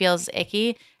me. It feels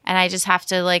icky. And I just have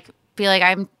to like be like,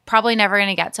 I'm probably never going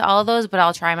to get to all of those, but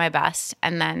I'll try my best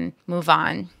and then move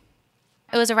on.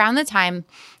 It was around the time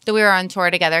that we were on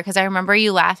tour together, because I remember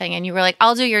you laughing and you were like,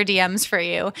 I'll do your DMs for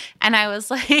you. And I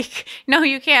was like, no,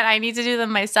 you can't. I need to do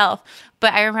them myself.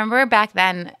 But I remember back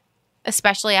then,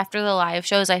 especially after the live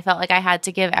shows, I felt like I had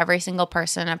to give every single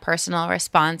person a personal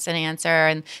response and answer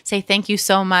and say thank you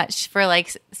so much for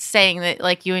like saying that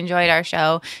like you enjoyed our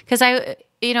show. Because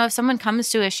if someone comes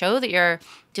to a show that you're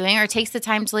doing or takes the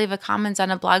time to leave a comment on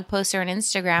a blog post or an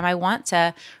Instagram, I want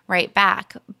to write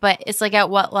back. But it's like at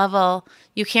what level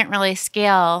you can't really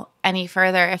scale any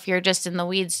further if you're just in the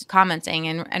weeds commenting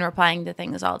and replying to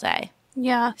things all day.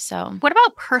 Yeah. So what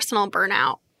about personal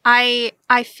burnout? I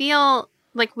feel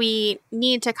like we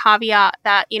need to caveat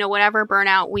that, whatever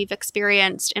burnout we've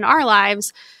experienced in our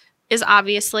lives is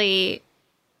obviously,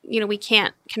 we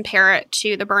can't compare it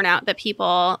to the burnout that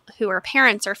people who are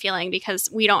parents are feeling,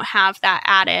 because we don't have that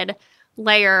added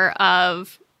layer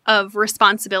of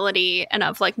responsibility and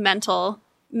of like mental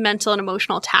and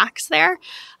emotional tax there.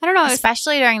 I don't know.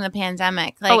 Especially during the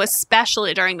pandemic.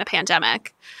 Especially during the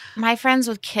pandemic. My friends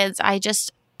with kids, I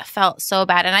just felt so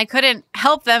bad, and I couldn't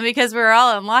help them because we were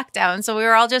all in lockdown. So we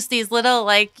were all just these little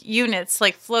like units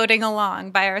like floating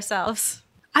along by ourselves.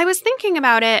 I was thinking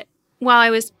about it while I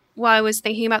was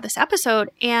thinking about this episode,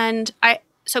 and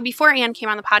so before Anne came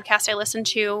on the podcast, I listened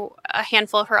to a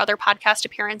handful of her other podcast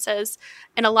appearances,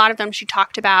 and a lot of them she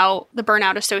talked about the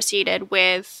burnout associated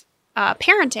with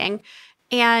parenting.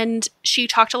 And she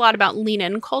talked a lot about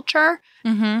lean-in culture,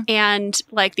 and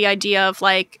like the idea of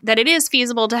like that it is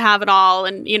feasible to have it all,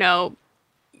 and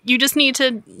you just need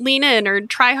to lean in or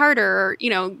try harder,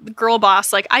 or girl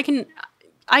boss, like I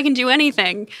can do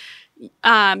anything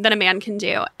that a man can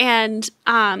do. And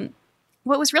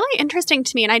what was really interesting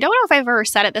to me, and I don't know if I've ever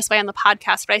said it this way on the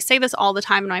podcast, but I say this all the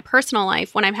time in my personal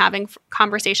life when I'm having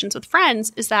conversations with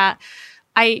friends, is that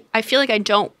I feel like I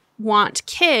don't want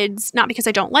kids, not because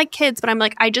I don't like kids, but I'm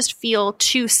like, I just feel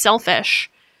too selfish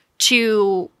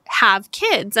to have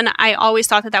kids. And I always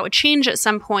thought that would change at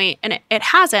some point, and it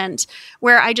hasn't,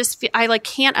 where I just I like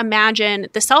can't imagine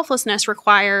the selflessness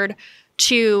required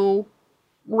to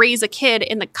raise a kid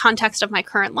in the context of my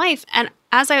current life. And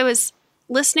as I was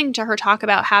listening to her talk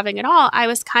about having it all, I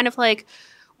was kind of like,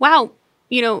 wow,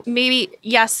 maybe,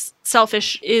 yes,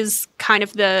 selfish is kind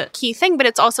of the key thing, but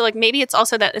it's also like, maybe it's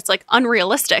also that it's like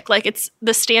unrealistic. Like it's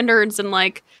the standards and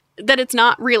like that it's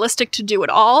not realistic to do it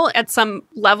all. At some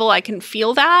level, I can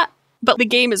feel that. but the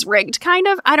game is rigged, kind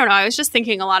of. I don't know. I was just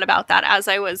thinking a lot about that as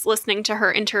I was listening to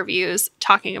her interviews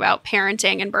talking about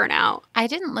parenting and burnout. I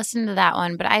didn't listen to that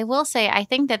one, but I will say I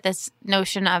think that this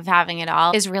notion of having it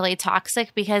all is really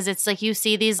toxic, because it's like you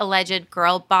see these alleged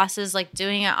girl bosses like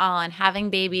doing it all and having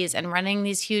babies and running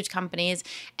these huge companies,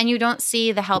 and you don't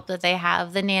see the help that they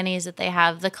have, the nannies that they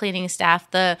have, the cleaning staff,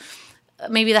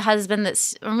 maybe the husband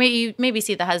maybe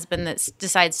see the husband that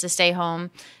decides to stay home.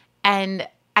 And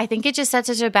I think it just sets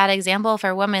such a bad example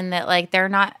for women that like they're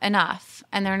not enough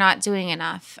and they're not doing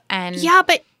enough. And yeah,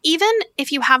 but even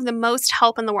if you have the most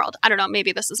help in the world, I don't know,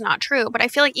 maybe this is not true, but I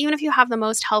feel like even if you have the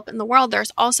most help in the world,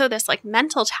 there's also this like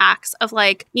mental tax of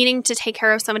like needing to take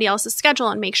care of somebody else's schedule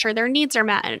and make sure their needs are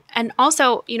met. And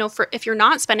also, you know, for if you're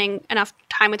not spending enough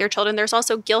time with your children, there's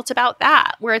also guilt about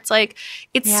that, where it's like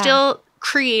it's still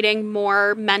creating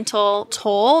more mental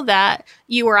toll that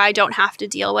you or I don't have to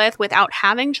deal with without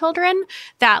having children,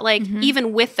 that like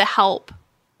even with the help,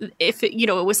 if it, you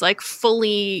know, it was like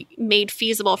fully made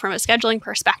feasible from a scheduling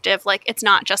perspective, like it's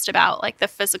not just about like the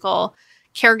physical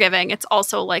caregiving, it's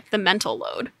also like the mental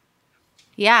load.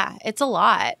 Yeah, it's a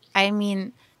lot. I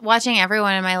mean, watching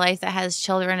everyone in my life that has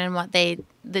children and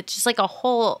that's just like a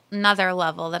whole nother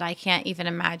level that I can't even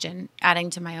imagine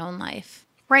adding to my own life.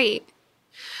 Right.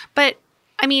 But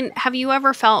I mean, have you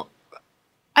ever felt,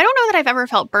 I don't know that I've ever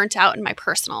felt burnt out in my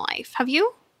personal life. Have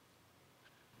you?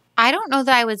 I don't know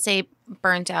that I would say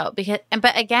burnt out,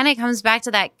 but again, it comes back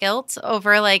to that guilt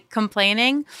over like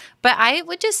complaining. But I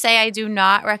would just say I do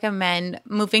not recommend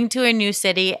moving to a new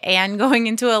city and going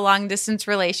into a long distance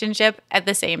relationship at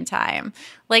the same time.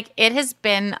 Like it has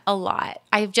been a lot.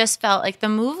 I've just felt like the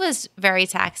move was very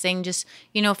taxing, just,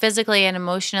 you know, physically and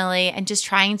emotionally, and just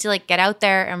trying to like get out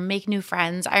there and make new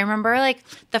friends. I remember like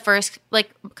the first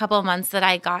like couple of months that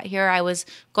I got here, I was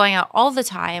going out all the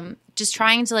time, just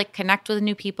trying to like connect with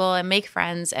new people and make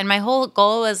friends. And my whole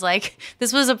goal was like,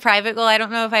 this was a private goal. I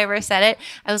don't know if I ever said it.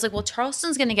 I was like, well,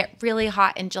 Charleston's going to get really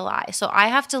hot in July. So I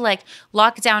have to like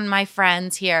lock down my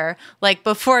friends here like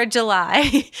before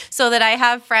July so that I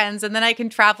have friends, and then I can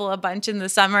travel a bunch in the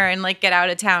summer and like get out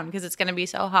of town because it's going to be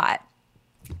so hot.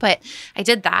 But I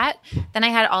did that. Then I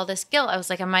had all this guilt. I was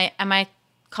like, am I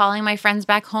calling my friends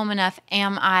back home enough?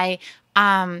 Am I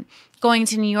going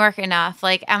to New York enough?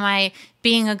 Like, am I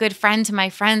being a good friend to my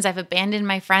friends? I've abandoned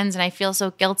my friends and I feel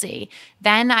so guilty.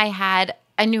 Then I had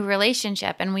a new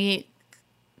relationship, and we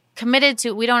committed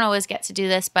to, we don't always get to do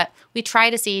this, but we try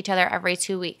to see each other every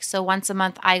 2 weeks. So once a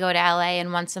month I go to LA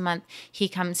and once a month he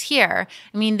comes here.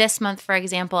 I mean, this month, for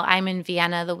example, I'm in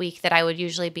Vienna the week that I would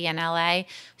usually be in LA.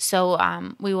 So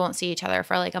we won't see each other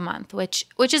for like a month, which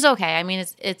is okay. I mean,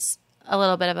 it's a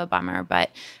little bit of a bummer,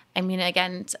 but I mean,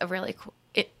 again, it's a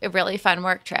really fun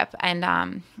work trip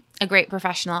and a great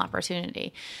professional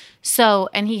opportunity. So,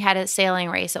 and he had a sailing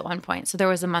race at one point. So there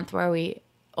was a month where we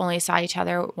only saw each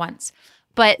other once.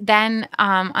 But then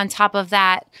on top of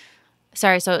that, so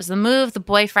it was the move, the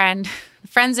boyfriend,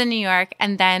 friends in New York,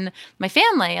 and then my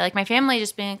family. Like my family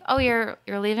just being like, oh, you're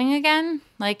leaving again?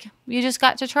 Like you just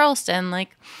got to Charleston. Like,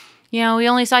 you know, we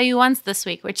only saw you once this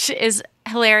week, which is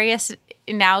hilarious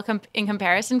now in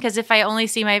comparison, because if I only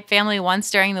see my family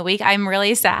once during the week, I'm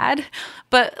really sad.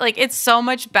 But like it's so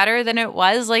much better than it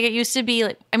was. Like it used to be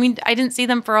like, I mean, I didn't see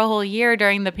them for a whole year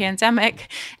during the pandemic,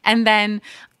 and then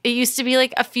it used to be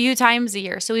like a few times a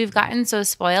year. So we've gotten so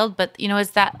spoiled, but you know,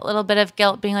 it's that little bit of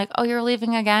guilt being like, oh, you're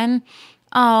leaving again?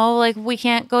 Oh, like we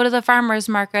can't go to the farmer's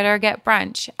market or get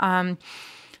brunch.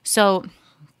 So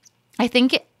I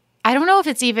think, I don't know if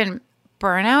it's even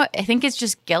burnout. I think it's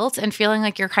just guilt and feeling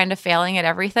like you're kind of failing at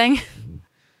everything.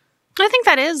 I think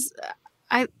that is,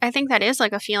 I think that is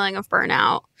like a feeling of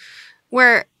burnout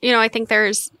where, you know, I think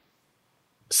there's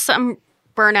some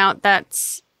burnout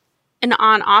that's an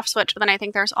on-off switch, but then I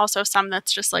think there's also some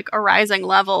that's just like a rising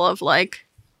level of like,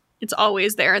 it's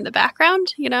always there in the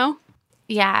background, you know?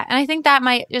 Yeah. And I think that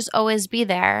might just always be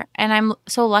there. And I'm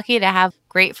so lucky to have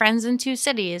great friends in 2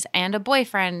 cities and a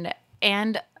boyfriend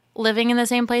and living in the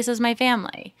same place as my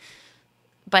family.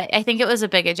 But I think it was a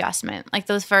big adjustment. Like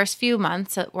those first few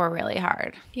months were really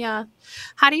hard. Yeah.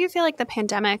 How do you feel like the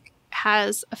pandemic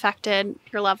has affected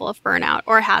your level of burnout,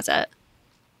 or has it?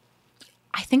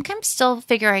 I think I'm still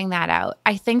figuring that out.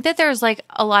 I think that there's like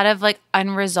a lot of like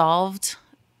unresolved.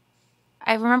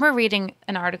 I remember reading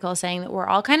an article saying that we're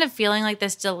all kind of feeling like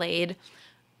this delayed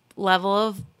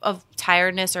level of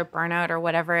tiredness or burnout or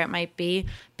whatever it might be,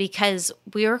 because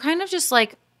we were kind of just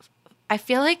like, I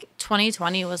feel like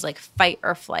 2020 was like fight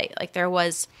or flight. Like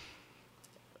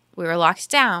we were locked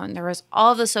down. There was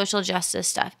all of the social justice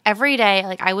stuff. Every day,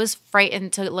 like I was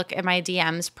frightened to look at my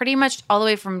DMs pretty much all the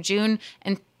way from June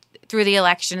and through the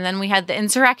election. And then we had the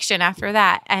insurrection after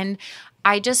that. And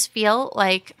I just feel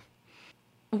like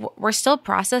we're still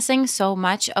processing so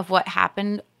much of what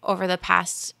happened over the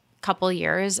past couple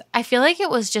years. I feel like it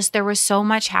was just there was so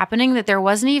much happening that there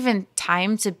wasn't even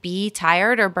time to be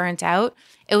tired or burnt out.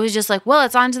 It was just like, well,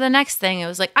 it's on to the next thing. It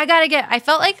was like, I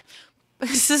felt like,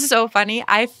 this is so funny.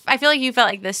 I feel like you felt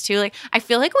like this too. Like, I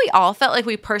feel like we all felt like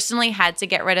we personally had to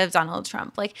get rid of Donald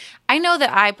Trump. Like, I know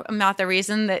that I am not the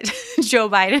reason that Joe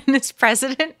Biden is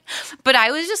president, but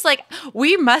I was just like,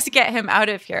 we must get him out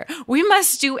of here. We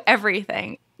must do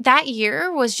everything. That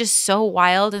year was just so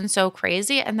wild and so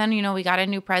crazy. And then, we got a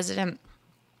new president.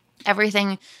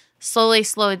 Everything slowly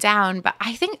slowed down. But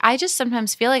I think I just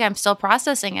sometimes feel like I'm still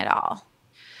processing it all.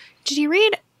 Did you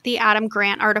read the Adam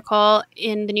Grant article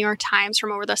in the New York Times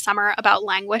from over the summer about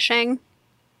languishing?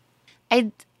 I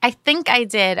think I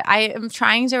did. I am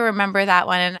trying to remember that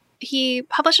one. He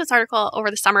published this article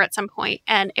over the summer at some point,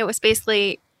 and it was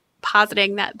basically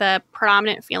positing that the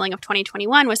predominant feeling of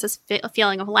 2021 was this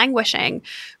feeling of languishing,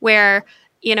 where,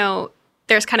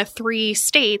 there's kind of 3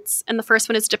 states, and the first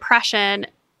one is depression,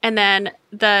 and then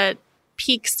the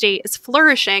peak state is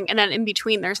flourishing, and then in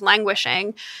between there's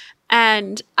languishing.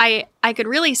 And I could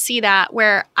really see that,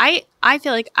 where I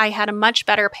feel like I had a much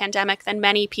better pandemic than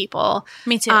many people.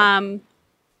 Me too. And,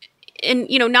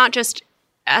 not just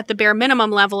at the bare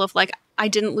minimum level of like, I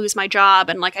didn't lose my job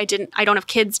and like I don't have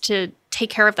kids to take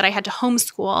care of that I had to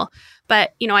homeschool.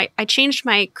 But, I changed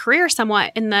my career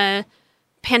somewhat in the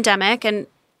pandemic, and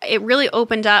it really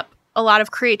opened up a lot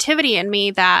of creativity in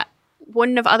me that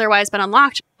wouldn't have otherwise been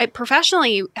unlocked. I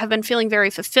professionally have been feeling very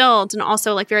fulfilled and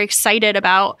also like very excited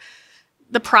about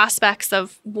the prospects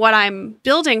of what I'm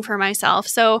building for myself.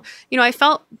 So, I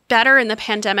felt better in the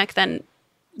pandemic than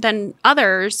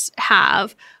others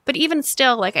have. But even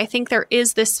still, like, I think there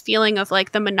is this feeling of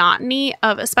like the monotony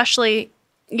of, especially,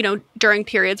 during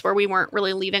periods where we weren't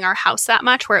really leaving our house that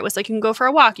much, where it was like, you can go for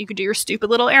a walk, you could do your stupid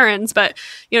little errands, but,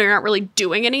 you're not really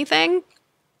doing anything.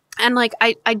 And like,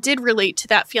 I did relate to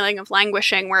that feeling of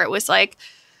languishing, where it was like,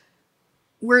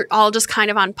 we're all just kind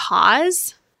of on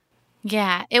pause.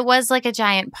 Yeah, it was like a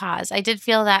giant pause. I did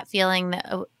feel that feeling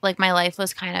that like my life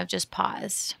was kind of just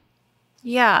paused.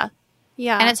 Yeah.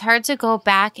 Yeah. And it's hard to go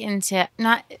back into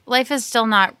life is still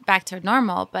not back to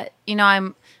normal, but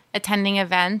I'm attending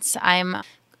events. I'm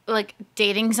like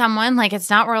dating someone. Like,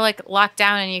 it's not, we're like locked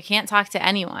down and you can't talk to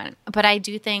anyone. But I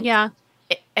do think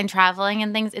and traveling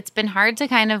and things, it's been hard to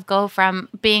kind of go from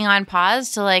being on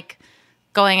pause to like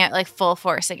going at like full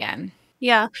force again.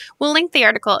 Yeah. We'll link the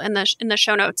article in the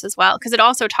show notes as well, because it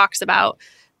also talks about,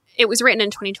 it was written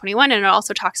in 2021, and it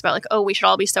also talks about like, oh, we should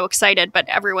all be so excited, but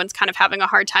everyone's kind of having a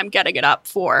hard time getting it up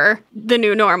for the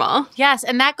new normal. Yes.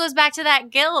 And that goes back to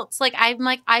that guilt. Like, I'm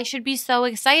like, I should be so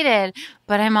excited,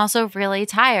 but I'm also really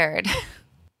tired.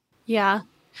 Yeah.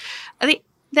 The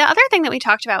other thing that we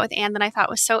talked about with Anne that I thought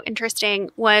was so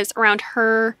interesting was around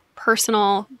her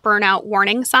personal burnout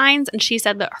warning signs. And she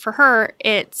said that for her,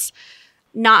 it's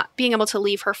not being able to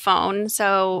leave her phone.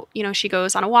 So, she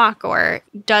goes on a walk or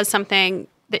does something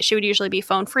that she would usually be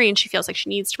phone free, and she feels like she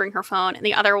needs to bring her phone. And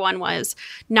the other one was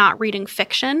not reading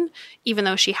fiction, even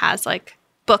though she has like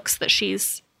books that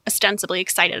she's ostensibly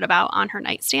excited about on her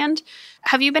nightstand.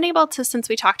 Have you been able to, since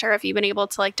we talked to her, have you been able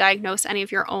to like diagnose any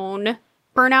of your own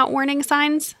burnout warning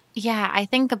signs? Yeah, I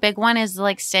think a big one is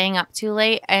like staying up too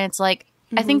late. And it's like,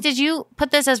 I think, did you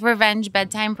put this as revenge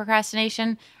bedtime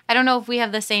procrastination? I don't know if we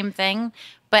have the same thing,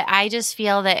 but I just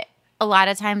feel that a lot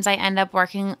of times I end up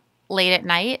working late at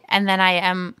night, and then I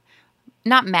am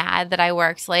not mad that I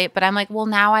worked late, but I'm like, well,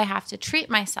 now I have to treat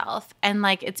myself. And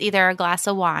like, it's either a glass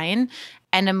of wine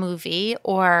and a movie,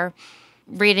 or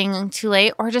reading too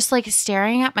late, or just like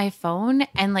staring at my phone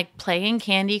and like playing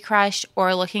Candy Crush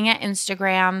or looking at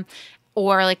Instagram,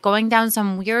 or like going down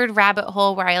some weird rabbit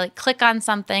hole where I like click on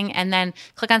something and then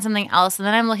click on something else. And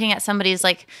then I'm looking at somebody's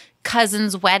like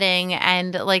cousin's wedding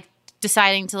and like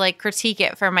deciding to like critique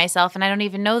it for myself. And I don't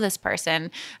even know this person.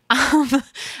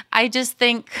 I just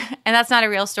think, and that's not a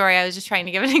real story, I was just trying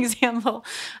to give an example.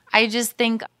 I just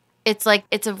think it's like,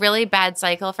 it's a really bad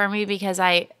cycle for me, because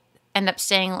I end up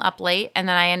staying up late and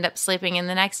then I end up sleeping in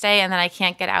the next day, and then I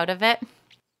can't get out of it.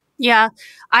 Yeah,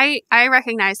 I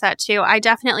recognize that too. I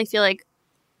definitely feel like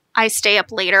I stay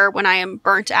up later when I am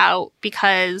burnt out,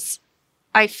 because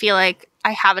I feel like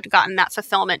I haven't gotten that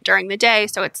fulfillment during the day.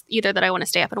 So it's either that I want to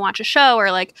stay up and watch a show, or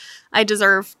like I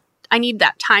need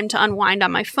that time to unwind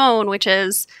on my phone, which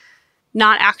is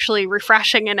not actually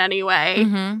refreshing in any way.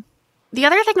 Mm-hmm. The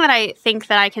other thing that I think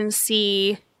that I can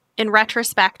see in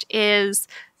retrospect is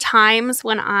times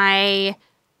when I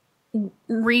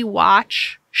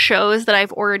rewatch shows that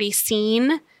I've already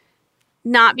seen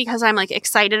not because I'm like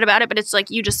excited about it, but it's like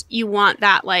you want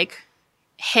that like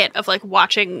hit of like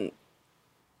watching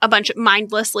a bunch of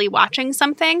mindlessly watching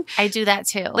something. I do that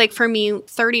too. Like for me,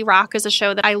 30 Rock is a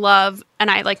show that I love and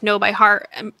I like know by heart.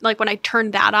 And like when I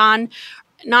turned that on,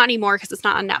 not anymore because it's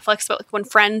not on Netflix, but like when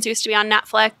Friends used to be on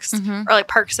Netflix or like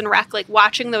Parks and Rec, like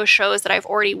watching those shows that I've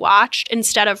already watched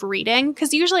instead of reading.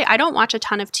 Because usually I don't watch a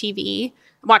ton of TV.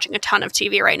 I'm watching a ton of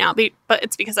TV right now, but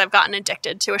it's because I've gotten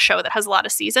addicted to a show that has a lot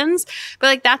of seasons. But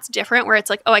like that's different where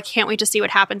it's like, oh, I can't wait to see what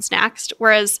happens next.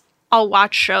 Whereas I'll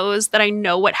watch shows that I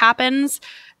know what happens.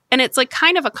 And it's like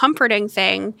kind of a comforting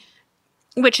thing,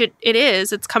 which it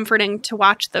is. It's comforting to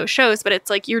watch those shows, but it's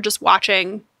like you're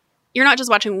not just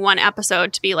watching one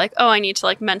episode to be like, oh, I need to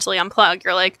like mentally unplug.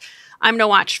 You're like, I'm going to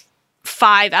watch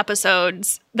 5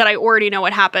 episodes that I already know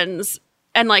what happens.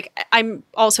 And like, I'm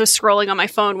also scrolling on my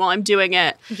phone while I'm doing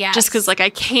it. Yes. Just because like I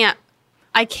can't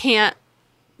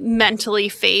mentally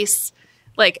face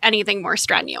like anything more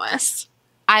strenuous.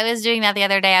 I was doing that the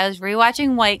other day. I was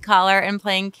rewatching White Collar and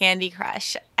playing Candy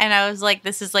Crush. And I was like,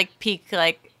 this is like peak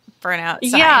like burnout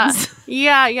signs.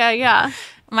 Yeah.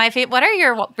 What are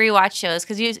your rewatch shows?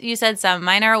 Because you said some.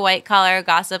 Mine are White Collar,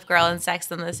 Gossip Girl, and Sex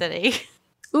and the City.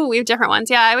 Ooh, we have different ones.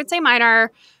 Yeah, I would say mine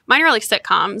are like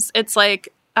sitcoms. It's like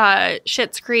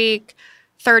Schitt's Creek,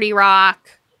 30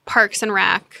 Rock, Parks and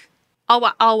Rec.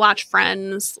 I'll watch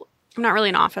Friends. I'm not really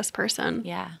an Office person.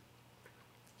 Yeah.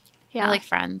 I like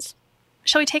Friends.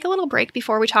 Shall we take a little break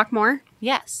before we talk more?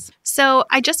 Yes. So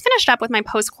I just finished up with my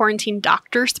post-quarantine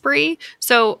doctor spree.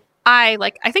 So I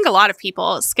think a lot of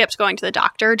people skipped going to the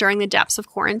doctor during the depths of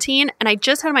quarantine. And I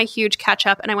just had my huge catch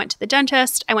up and I went to the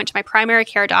dentist. I went to my primary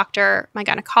care doctor, my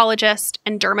gynecologist,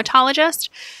 and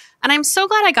dermatologist. And I'm so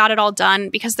glad I got it all done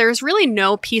because there's really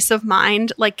no peace of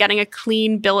mind like getting a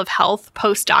clean bill of health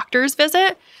post-doctor's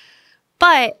visit.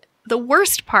 But the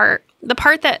worst part, the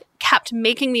part that kept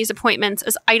making these appointments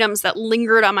as items that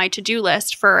lingered on my to-do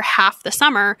list for half the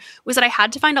summer, was that I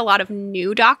had to find a lot of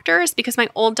new doctors because my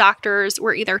old doctors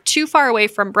were either too far away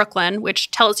from Brooklyn, which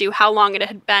tells you how long it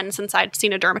had been since I'd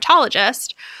seen a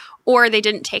dermatologist, or they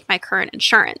didn't take my current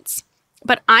insurance.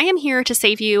 But I am here to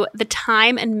save you the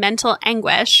time and mental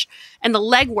anguish and the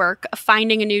legwork of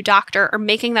finding a new doctor or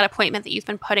making that appointment that you've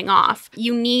been putting off.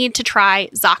 You need to try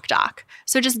ZocDoc.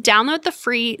 So just download the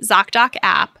free ZocDoc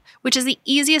app, which is the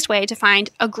easiest way to find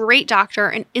a great doctor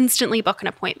and instantly book an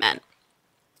appointment.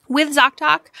 With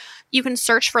ZocDoc, you can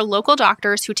search for local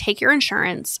doctors who take your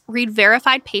insurance, read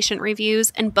verified patient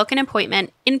reviews, and book an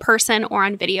appointment in person or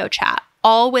on video chat,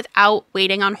 all without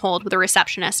waiting on hold with a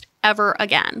receptionist ever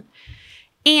again.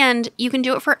 And you can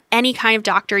do it for any kind of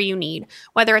doctor you need,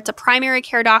 whether it's a primary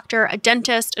care doctor, a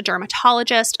dentist, a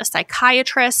dermatologist, a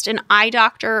psychiatrist, an eye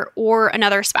doctor, or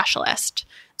another specialist.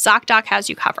 ZocDoc has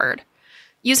you covered.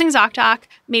 Using ZocDoc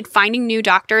made finding new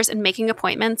doctors and making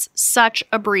appointments such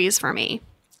a breeze for me.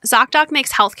 ZocDoc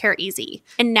makes healthcare easy,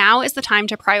 and now is the time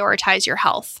to prioritize your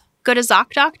health. Go to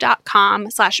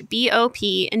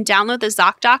ZocDoc.com/BOP and download the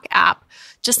ZocDoc app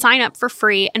to sign up for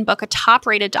free and book a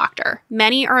top-rated doctor.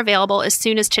 Many are available as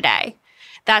soon as today.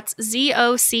 That's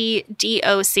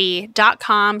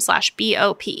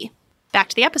ZocDoc.com/BOP. Back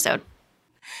to the episode.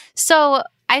 So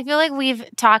I feel like we've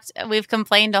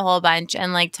complained a whole bunch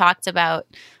and like talked about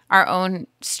our own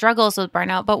struggles with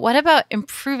burnout, but what about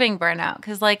improving burnout?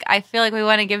 Because like I feel like we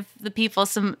want to give the people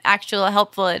some actual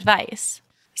helpful advice.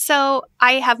 So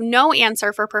I have no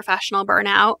answer for professional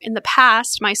burnout. In the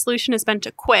past, my solution has been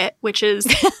to quit, which is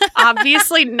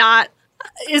obviously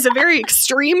is a very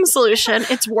extreme solution.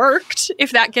 It's worked,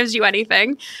 if that gives you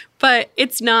anything, but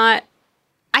it's not.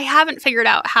 I haven't figured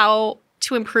out how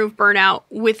to improve burnout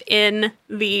within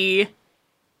the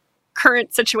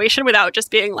current situation without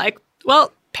just being like,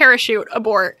 well, parachute,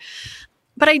 abort.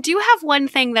 But I do have one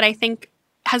thing that I think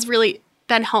has really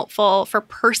been helpful for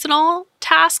personal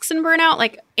tasks and burnout.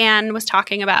 Like Anne was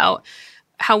talking about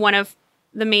how one of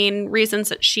the main reasons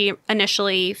that she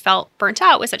initially felt burnt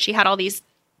out was that she had all these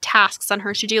tasks on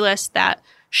her to-do list that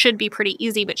should be pretty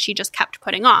easy, but she just kept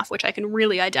putting off, which I can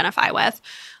really identify with.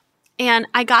 And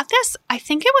I got this, I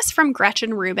think it was from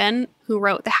Gretchen Rubin, who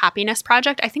wrote The Happiness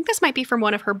Project. I think this might be from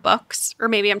one of her books, or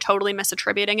maybe I'm totally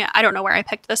misattributing it. I don't know where I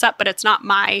picked this up, but it's not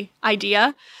my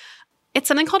idea. It's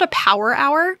something called a power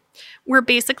hour, where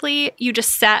basically you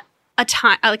just set a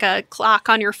time, like a clock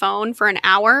on your phone for an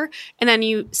hour, and then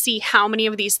you see how many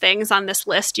of these things on this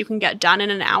list you can get done in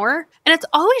an hour. And it's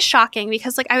always shocking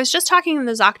because like I was just talking in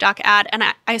the ZocDoc ad, and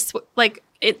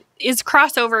it is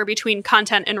crossover between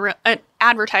content and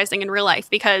advertising in real life,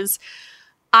 because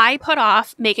I put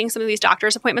off making some of these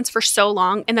doctor's appointments for so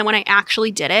long, and then when I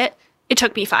actually did it, it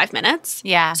took me 5 minutes.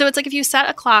 Yeah. So it's like if you set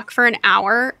a clock for an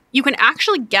hour, you can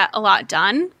actually get a lot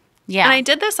done. Yeah. And I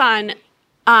did this on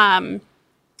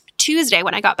Tuesday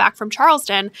when I got back from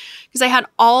Charleston because I had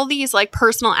all these like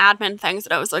personal admin things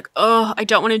that I was like, oh, I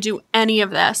don't want to do any of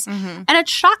this. And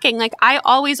it's shocking. Like I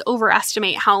always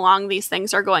overestimate how long these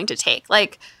things are going to take.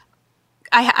 Like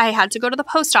I had to go to the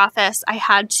post office. I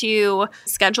had to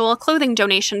schedule a clothing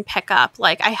donation pickup.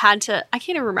 Like I can't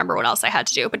even remember what else I had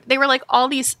to do, but they were like all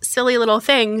these silly little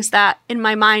things that in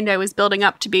my mind I was building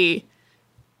up to be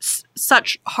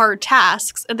such hard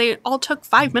tasks. And they all took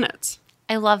 5 minutes.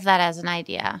 I love that as an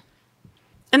idea.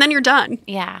 And then you're done.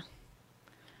 Yeah.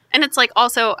 And it's like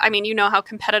also, I mean, you know how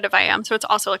competitive I am. So it's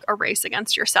also like a race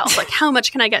against yourself. Like how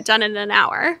much can I get done in an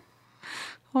hour?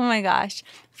 Oh my gosh.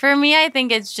 For me, I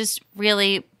think it's just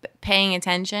really paying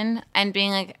attention and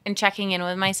being like, and checking in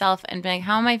with myself and being like,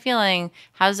 how am I feeling?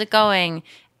 How's it going?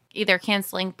 Either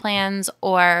canceling plans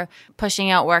or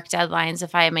pushing out work deadlines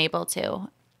if I am able to.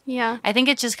 Yeah. I think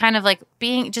it's just kind of like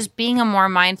being a more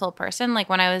mindful person. Like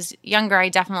when I was younger, I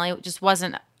definitely just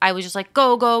wasn't, I was just like,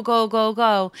 go, go, go, go,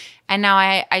 go. And now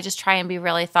I just try and be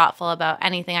really thoughtful about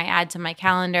anything I add to my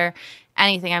calendar,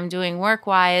 anything I'm doing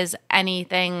work-wise,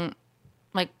 anything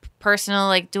like personal,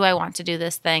 like, do I want to do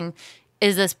this thing?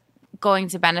 Is this going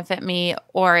to benefit me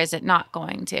or is it not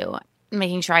going to?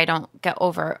 Making sure I don't get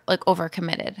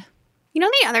overcommitted. You know,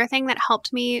 the other thing that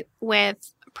helped me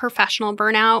with professional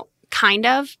burnout, kind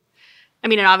of, I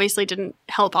mean, it obviously didn't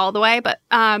help all the way, but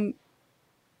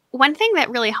one thing that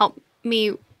really helped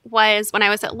me was when I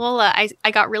was at Lola,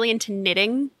 I got really into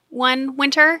knitting one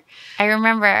winter. I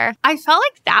remember. I felt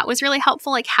like that was really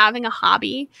helpful, like having a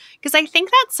hobby, because I think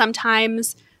that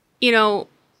sometimes, you know,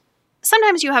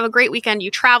 sometimes you have a great weekend,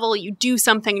 you travel, you do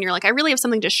something, and you're like, I really have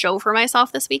something to show for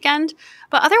myself this weekend.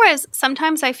 But otherwise,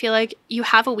 sometimes I feel like you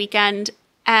have a weekend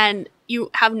and you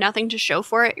have nothing to show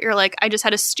for it. You're like, I just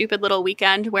had a stupid little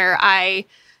weekend where I,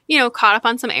 you know, caught up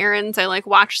on some errands. I like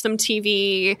watched some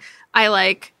TV. I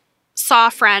like saw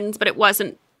friends, but it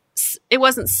wasn't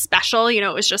special. You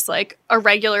know, it was just like a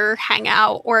regular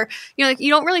hangout, or, you know, like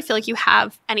you don't really feel like you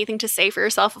have anything to say for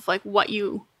yourself of like what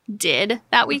you did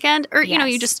that weekend, or, you know,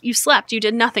 you slept, you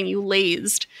did nothing, you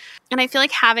lazed. And I feel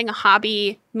like having a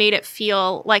hobby made it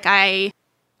feel like I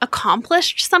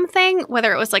accomplished something,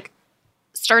 whether it was like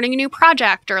starting a new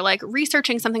project or like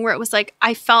researching something, where it was like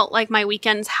I felt like my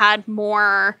weekends had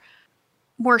more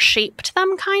shape to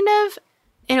them, kind of,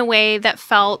 in a way that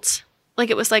felt like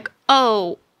it was like,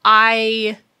 oh,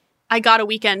 I got a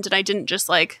weekend and I didn't just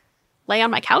like lay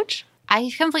on my couch. I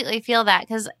completely feel that,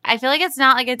 because I feel like it's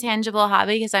not like a tangible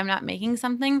hobby because I'm not making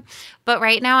something. But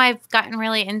right now I've gotten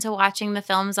really into watching the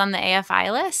films on the AFI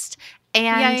list.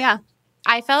 And yeah.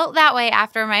 I felt that way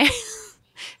after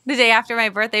the day after my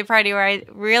birthday party, where I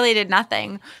really did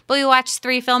nothing. But we watched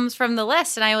 3 films from the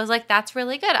list and I was like, that's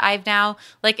really good. I've now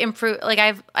like improved,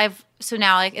 like so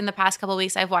now like in the past couple of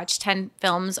weeks, I've watched 10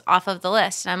 films off of the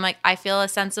list. And I'm like, I feel a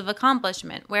sense of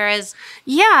accomplishment. Whereas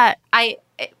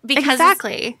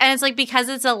exactly. It's like, because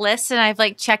it's a list and I've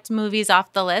like checked movies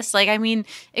off the list. Like, I mean,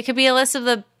 it could be a list of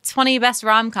the 20 best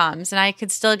rom-coms and I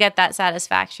could still get that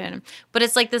satisfaction. But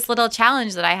it's like this little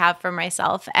challenge that I have for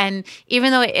myself. And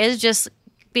even though it is just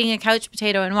being a couch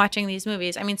potato and watching these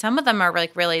movies, I mean, some of them are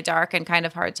like really dark and kind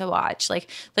of hard to watch. Like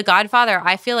The Godfather,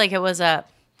 I feel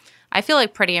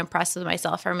like pretty impressed with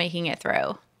myself for making it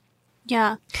through.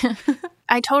 Yeah.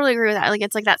 I totally agree with that. Like,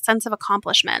 it's like that sense of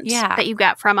accomplishment that you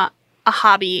get from a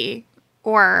hobby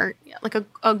or like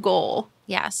a goal.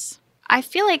 Yes. I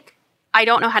feel like I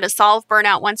don't know how to solve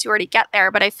burnout once you already get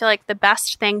there, but I feel like the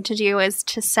best thing to do is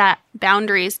to set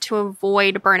boundaries to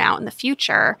avoid burnout in the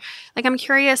future. Like, I'm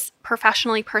curious,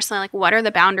 professionally, personally, like what are the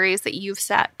boundaries that you've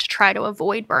set to try to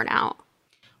avoid burnout?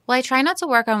 Well, I try not to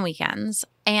work on weekends.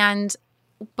 And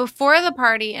before the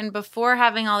party and before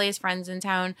having all these friends in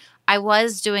town, I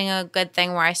was doing a good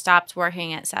thing where I stopped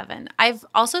working at 7. I've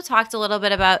also talked a little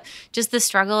bit about just the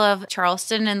struggle of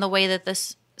Charleston and the way that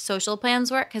this social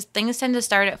plans work, because things tend to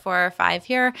start at 4 or 5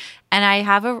 here, and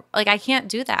I can't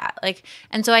do that. Like,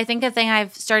 and so I think a thing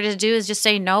I've started to do is just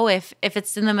say no if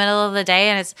it's in the middle of the day,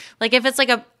 and it's like, if it's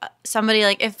like somebody,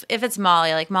 like if it's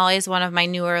Molly, like Molly is one of my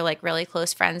newer, like really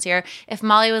close friends here. If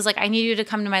Molly was like, I need you to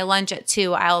come to my lunch at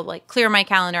 2, I'll like clear my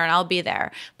calendar and I'll be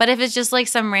there. But if it's just like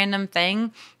some random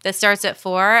thing that starts at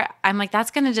 4, I'm like, that's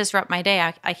going to disrupt my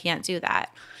day. I can't do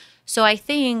that. So I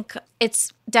think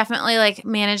it's definitely like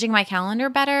managing my calendar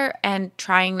better and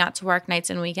trying not to work nights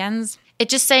and weekends.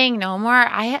 It's just saying no more.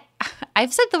 I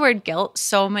I've said the word guilt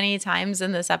so many times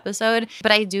in this episode,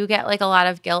 but I do get like a lot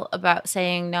of guilt about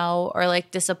saying no or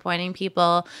like disappointing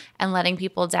people and letting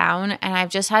people down. And I've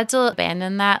just had to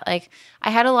abandon that. Like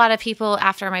I had a lot of people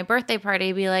after my birthday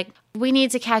party be like, we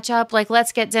need to catch up. Like,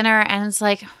 let's get dinner. And it's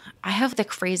like, I have the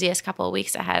craziest couple of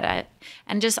weeks ahead.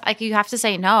 And just like, you have to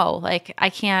say no. Like I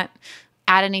can't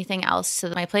add anything else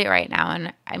to my plate right now.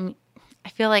 And I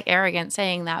feel like arrogant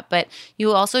saying that, but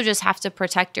you also just have to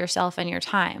protect yourself and your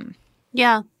time.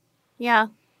 Yeah. Yeah.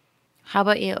 How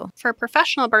about you? For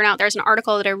professional burnout, there's an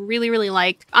article that I really, really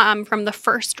like from the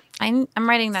first. I'm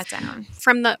writing that down.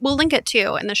 We'll link it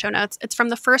too in the show notes. It's from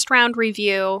the First Round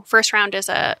Review. First Round is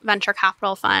a venture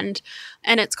capital fund,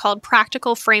 and it's called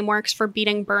Practical Frameworks for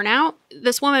Beating Burnout.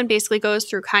 This woman basically goes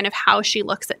through kind of how she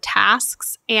looks at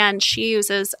tasks, and she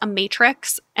uses a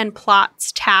matrix and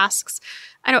plots tasks.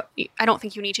 I don't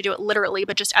think you need to do it literally,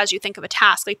 but just as you think of a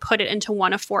task, like put it into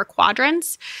one of 4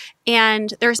 quadrants.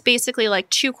 And there's basically like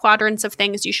 2 quadrants of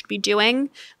things you should be doing.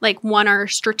 Like one are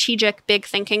strategic, big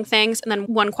thinking things. And then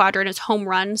one quadrant is home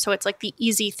run. So it's like the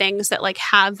easy things that like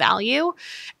have value.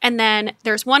 And then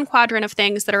there's one quadrant of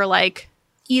things that are like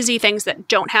easy things that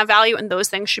don't have value. And those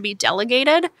things should be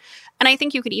delegated. And I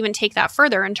think you could even take that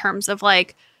further in terms of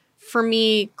like, for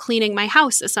me, cleaning my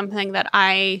house is something that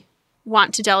I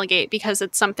want to delegate because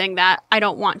it's something that I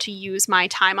don't want to use my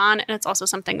time on. And it's also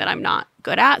something that I'm not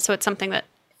good at. So it's something that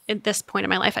at this point in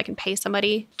my life, I can pay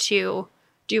somebody to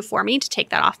do for me to take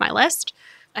that off my list.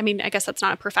 I mean, I guess that's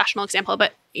not a professional example,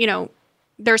 but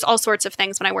there's all sorts of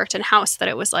things when I worked in house that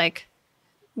it was like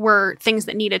were things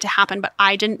that needed to happen, but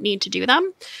I didn't need to do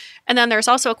them. And then there's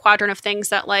also a quadrant of things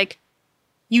that like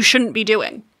you shouldn't be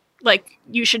doing. Like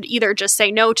you should either just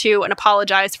say no to and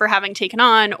apologize for having taken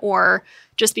on, or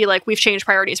just be like, we've changed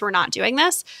priorities, we're not doing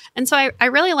this. And so I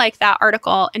really like that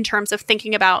article in terms of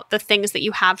thinking about the things that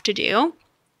you have to do.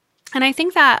 And I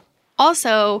think that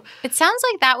also, it sounds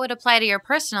like that would apply to your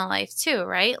personal life too,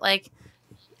 right? Like,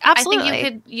 absolutely.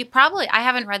 I think I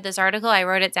haven't read this article, I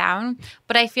wrote it down,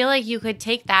 but I feel like you could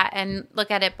take that and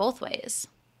look at it both ways.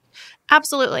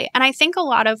 Absolutely. And I think a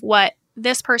lot of what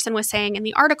this person was saying in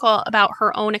the article about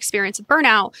her own experience of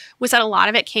burnout was that a lot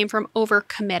of it came from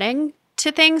overcommitting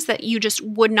to things that you just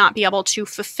would not be able to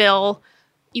fulfill.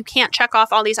 You can't check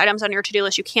off all these items on your to-do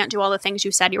list. You can't do all the things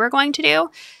you said you were going to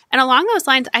do. And along those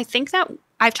lines, I think that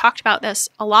I've talked about this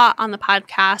a lot on the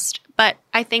podcast, but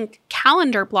I think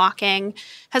calendar blocking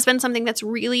has been something that's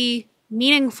really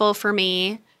meaningful for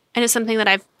me and is something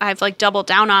that I've like doubled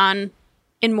down on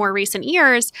in more recent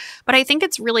years. But I think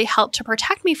it's really helped to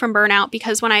protect me from burnout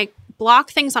because when I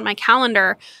block things on my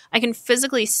calendar, I can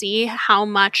physically see how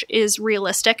much is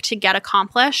realistic to get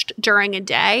accomplished during a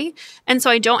day. And so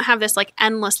I don't have this like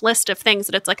endless list of things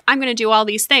that it's like, I'm going to do all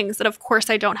these things that of course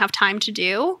I don't have time to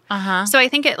do. So I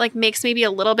think it like makes me be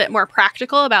a little bit more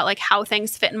practical about like how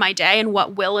things fit in my day and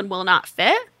what will and will not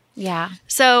fit. Yeah.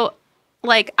 So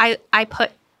like I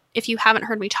put, if you haven't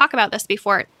heard me talk about this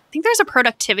before, I think there's a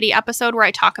productivity episode where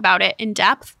I talk about it in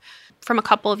depth from a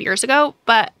couple of years ago,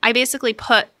 but I basically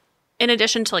put, in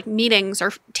addition to like meetings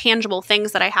or tangible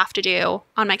things that I have to do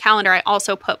on my calendar, I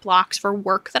also put blocks for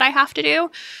work that I have to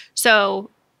do. So,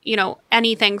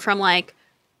 anything from like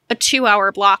a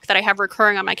 2-hour block that I have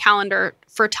recurring on my calendar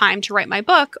for time to write my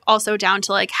book, also down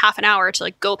to like half an hour to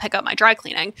like go pick up my dry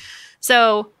cleaning.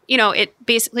 So, it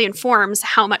basically informs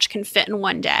how much can fit in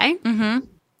one day. Mm-hmm.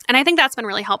 And I think that's been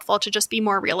really helpful to just be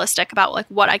more realistic about like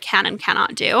what I can and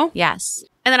cannot do. Yes.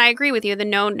 And then I agree with you, the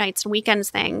no nights and weekends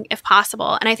thing, if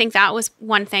possible. And I think that was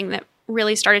one thing that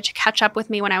really started to catch up with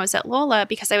me when I was at Lola,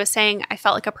 because I was saying I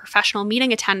felt like a professional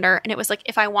meeting attender. And it was like,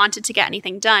 if I wanted to get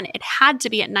anything done, it had to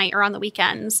be at night or on the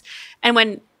weekends. And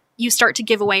when you start to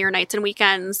give away your nights and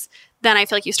weekends, then I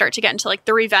feel like you start to get into like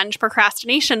the revenge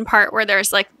procrastination part where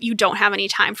there's like, you don't have any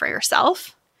time for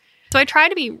yourself. So I try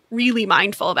to be really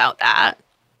mindful about that.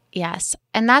 Yes.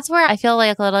 And that's where I feel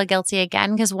like a little guilty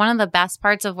again, because one of the best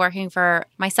parts of working for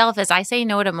myself is I say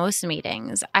no to most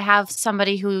meetings. I have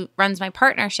somebody who runs my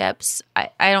partnerships. I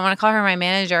don't want to call her my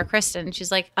manager, Kristen.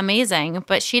 She's like amazing,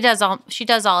 but she does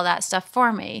all that stuff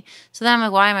for me. So then I'm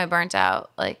like, why am I burnt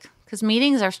out? Like, because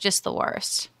meetings are just the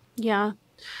worst. Yeah.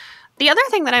 The other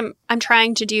thing that I'm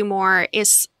trying to do more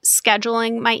is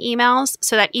scheduling my emails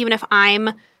so that even if I'm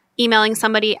emailing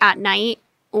somebody at night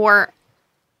or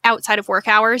outside of work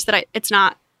hours, that it's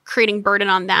not creating burden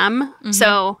on them. Mm-hmm.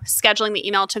 So scheduling the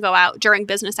email to go out during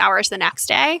business hours the next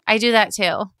day. I do that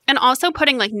too. And also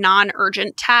putting like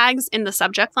non-urgent tags in the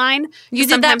subject line. You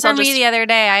did that for me the other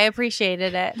day. I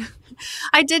appreciated it.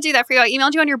 I did do that for you. I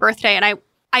emailed you on your birthday and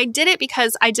I did it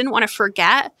because I didn't want to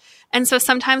forget. And so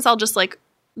sometimes I'll just like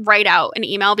write out an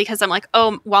email because I'm like,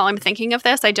 oh, while I'm thinking of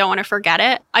this, I don't want to forget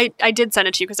it. I did send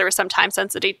it to you because there was some time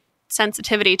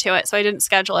sensitivity to it. So I didn't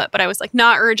schedule it, but I was like,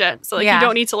 not urgent. So like, you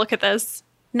don't need to look at this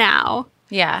now.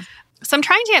 Yeah. So I'm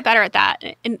trying to get better at that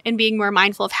and being more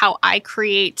mindful of how I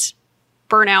create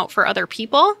burnout for other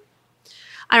people.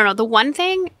 I don't know. The one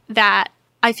thing that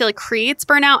I feel like creates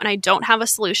burnout and I don't have a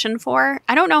solution for,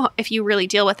 I don't know if you really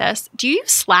deal with this. Do you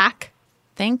use Slack?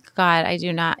 Thank God I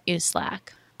do not use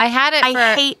Slack. I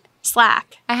hate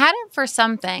Slack. I had it for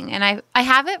something, and I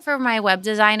have it for my web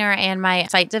designer and my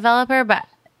site developer, but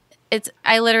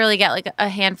I literally get like a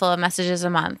handful of messages a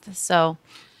month, so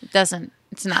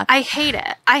it's not. I hate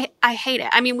it. I hate it.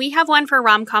 I mean, we have one for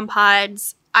Rom-Com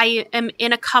Pods. I am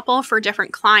in a couple for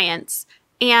different clients,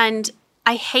 and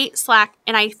I hate Slack,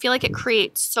 and I feel like it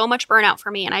creates so much burnout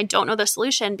for me, and I don't know the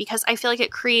solution because I feel like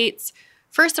it creates,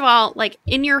 first of all, like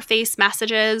in-your-face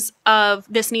messages of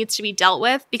this needs to be dealt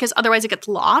with because otherwise it gets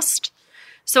lost.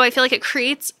 So I feel like it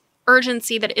creates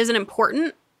urgency that isn't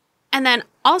important. And then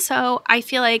also I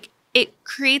feel like it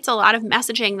creates a lot of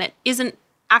messaging that isn't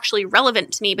actually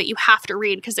relevant to me, but you have to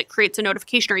read because it creates a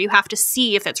notification or you have to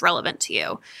see if it's relevant to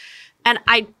you. And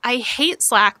I hate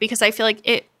Slack because I feel like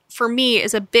it, for me,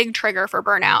 is a big trigger for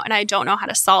burnout and I don't know how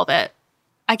to solve it.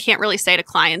 I can't really say to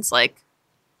clients like,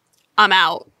 I'm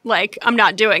out. Like, I'm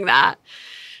not doing that.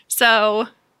 So,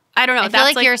 I don't know. I feel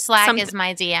like your Slack is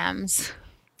my DMs.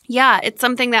 Yeah, it's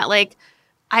something that like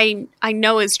I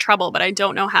know is trouble, but I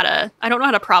don't know how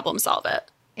to problem solve it.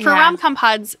 For Rom-Com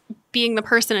Pods, being the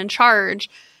person in charge,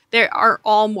 they are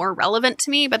all more relevant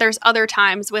to me, but there's other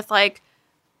times with like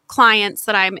clients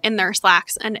that I'm in their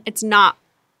Slacks and it's not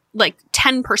like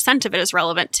 10% of it is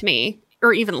relevant to me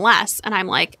or even less. And I'm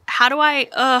like, how do I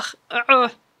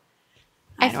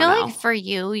feel like for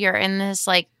you're in this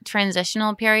like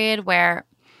transitional period where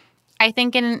I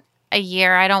think in a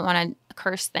year, I don't want to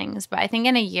curse things, but I think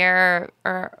in a year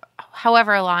or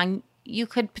however long, you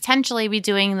could potentially be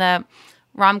doing the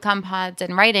Rom-Com Pods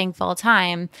and writing full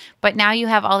time. But now you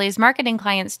have all these marketing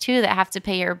clients too that have to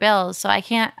pay your bills. So I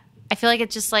feel like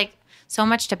it's just like so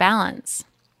much to balance.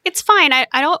 It's fine. I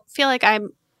don't feel like I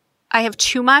have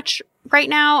too much right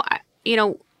now.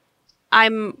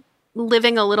 I'm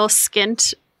living a little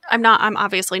skint. I'm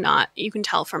obviously not, you can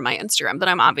tell from my Instagram that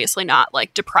I'm obviously not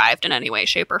like deprived in any way,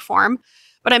 shape, or form,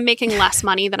 but I'm making less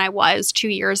money than I was 2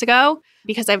 years ago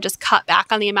because I've just cut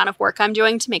back on the amount of work I'm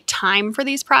doing to make time for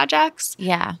these projects.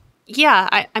 Yeah. Yeah.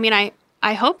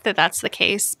 I hope that that's the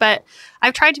case, but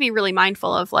I've tried to be really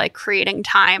mindful of like creating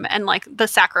time and like the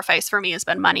sacrifice for me has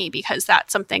been money because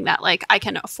that's something that like I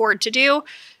can afford to do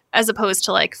as opposed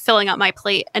to like filling up my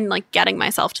plate and like getting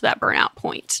myself to that burnout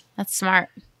point. That's smart.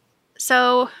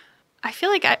 So I feel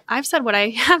like I've said what I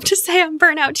have to say on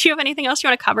burnout. Do you have anything else you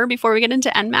want to cover before we get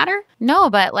into end matter? No,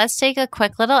 but let's take a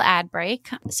quick little ad break.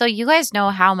 So you guys know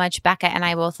how much Becca and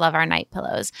I both love our night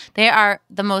pillows. They are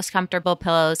the most comfortable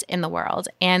pillows in the world,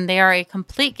 and they are a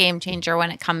complete game changer when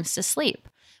it comes to sleep.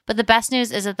 But the best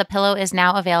news is that the pillow is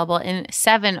now available in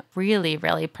 7 really,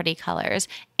 really pretty colors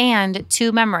and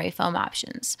 2 memory foam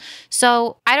options.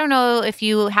 So I don't know if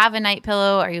you have a night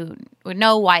pillow or you would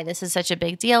know why this is such a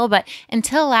big deal, but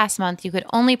until last month, you could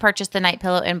only purchase the night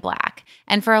pillow in black.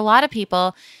 And for a lot of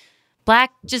people,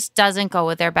 black just doesn't go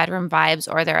with their bedroom vibes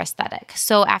or their aesthetic.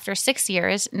 So after 6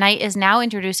 years, Night is now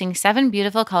introducing 7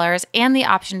 beautiful colors and the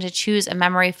option to choose a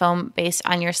memory foam based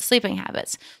on your sleeping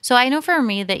habits. So I know for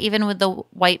me that even with the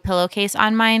white pillowcase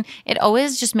on mine, it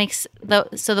always just makes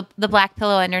the black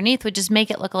pillow underneath would just make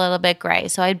it look a little bit gray.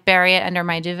 So I'd bury it under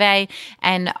my duvet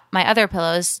and my other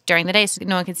pillows during the day so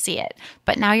no one could see it.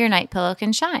 But now your night pillow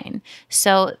can shine.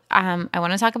 So I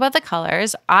want to talk about the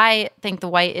colors. I think the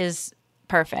white is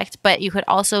perfect, but you could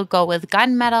also go with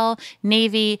gunmetal,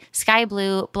 navy, sky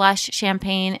blue, blush,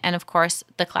 champagne, and of course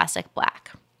the classic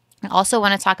black. I also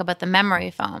want to talk about the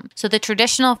memory foam. So the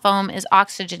traditional foam is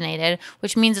oxygenated,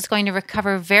 which means it's going to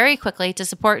recover very quickly to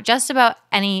support just about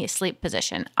any sleep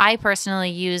position. I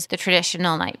personally use the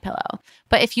traditional night pillow.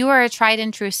 But if you are a tried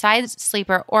and true side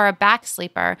sleeper or a back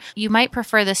sleeper, you might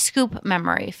prefer the scoop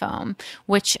memory foam,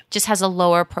 which just has a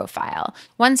lower profile.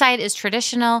 One side is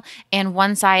traditional and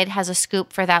one side has a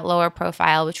scoop for that lower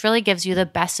profile, which really gives you the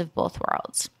best of both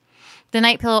worlds. The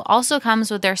night pillow also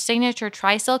comes with their signature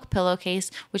tri-silk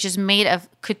pillowcase, which is made of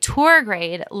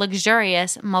couture-grade,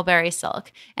 luxurious mulberry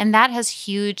silk, and that has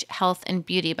huge health and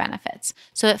beauty benefits.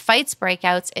 So it fights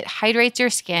breakouts, it hydrates your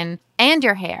skin and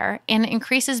your hair, and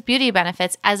increases beauty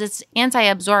benefits as it's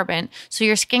anti-absorbent, so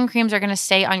your skin creams are going to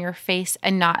stay on your face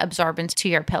and not absorbent to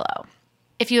your pillow.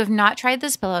 If you have not tried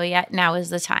this pillow yet, now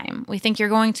is the time. We think you're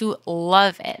going to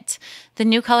love it. The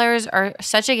new colors are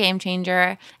such a game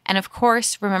changer. And of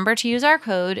course, remember to use our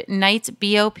code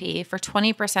NIGHTBOP for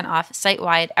 20% off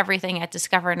site-wide everything at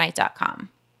discovernight.com.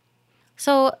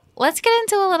 So let's get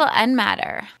into a little end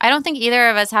matter. I don't think either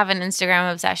of us have an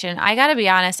Instagram obsession. I gotta be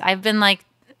honest, I've been like,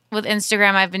 with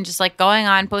Instagram, I've been just like going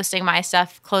on, posting my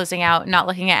stuff, closing out, not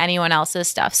looking at anyone else's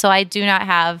stuff. So I do not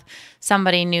have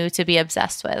somebody new to be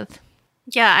obsessed with.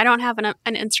 Yeah, I don't have an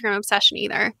Instagram obsession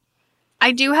either.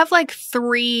 I do have like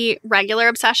 3 regular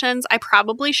obsessions. I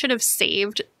probably should have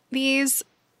saved these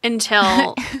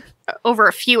until over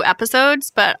a few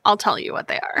episodes, but I'll tell you what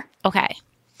they are. Okay.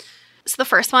 So the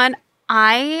first one,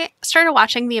 I started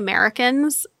watching The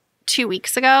Americans 2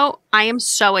 weeks ago. I am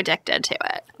so addicted to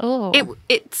it. Oh.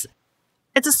 It's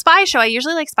a spy show. I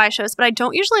usually like spy shows, but I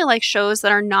don't usually like shows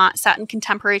that are not set in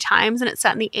contemporary times and it's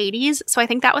set in the 80s. So I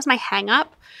think that was my hang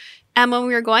up. And when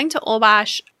we were going to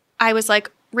Olbash, I was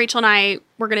like, Rachel and I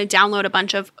were going to download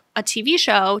a TV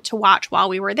show to watch while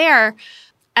we were there.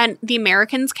 And The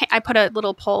Americans, I put a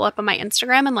little poll up on my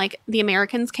Instagram and like The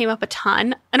Americans came up a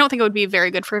ton. I don't think it would be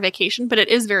very good for a vacation, but it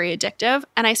is very addictive.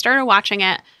 And I started watching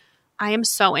it. I am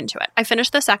so into it. I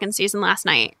finished the 2nd season last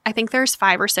night. I think there's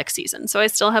 5 or 6 seasons, so I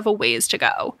still have a ways to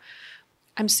go.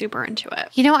 I'm super into it.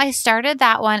 You know, I started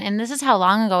that one, and this is how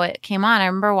long ago it came on. I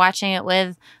remember watching it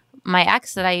with my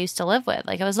ex that I used to live with.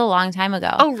 Like, it was a long time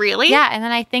ago. Oh, really? Yeah, and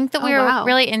then I think that we were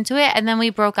really into it, and then we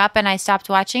broke up, and I stopped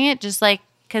watching it just like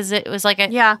because it was like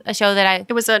a show that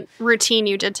It was a routine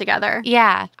you did together.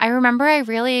 Yeah. I remember I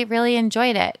really, really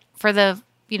enjoyed it for the,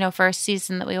 first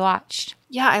season that we watched.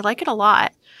 Yeah, I like it a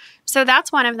lot. So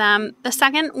that's one of them. The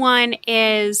second one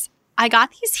is I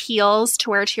got these heels to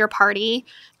wear to your party.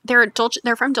 They're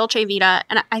from Dolce Vita,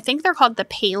 and I think they're called the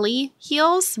Paley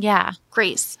heels. Yeah.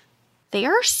 Grace, they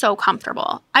are so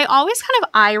comfortable. I always kind of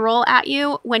eye roll at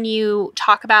you when you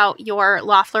talk about your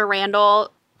Loeffler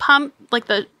Randall pump, like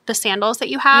the sandals that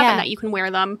you have, and that you can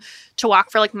wear them to walk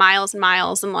for like miles and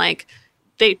miles, and like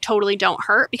they totally don't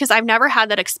hurt, because I've never had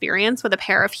that experience with a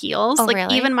pair of heels. Oh, like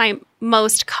really? Even my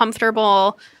most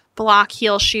comfortable block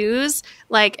heel shoes,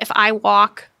 like if I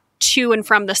walk to and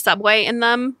from the subway in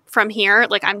them from here,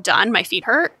 like I'm done. My feet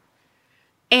hurt.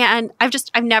 And I've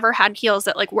never had heels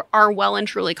that like are well and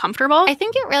truly comfortable. I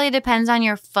think it really depends on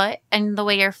your foot and the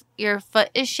way your foot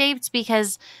is shaped,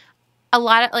 because a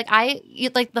lot of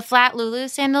like the flat Lulu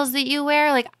sandals that you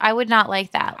wear, like I would not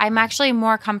like that. I'm actually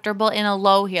more comfortable in a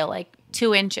low heel, like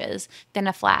 2 inches, than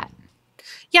a flat.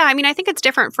 Yeah, I mean, I think it's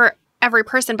different for every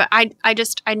person, but I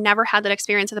never had that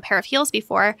experience with a pair of heels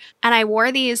before. And I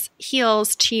wore these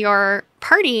heels to your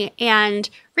party, and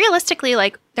realistically,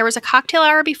 like there was a cocktail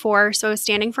hour before, so I was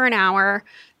standing for an hour.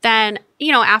 Then,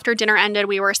 after dinner ended,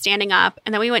 we were standing up,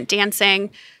 and then we went dancing.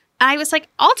 And I was like,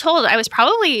 all told, I was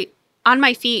probably on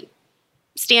my feet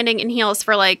standing in heels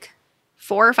for like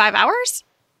 4 or 5 hours.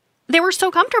 They were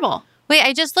so comfortable. Wait,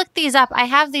 I just looked these up. I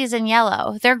have these in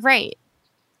yellow. They're great.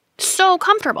 So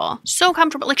comfortable. So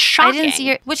comfortable. Like shocking. I didn't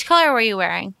see which color were you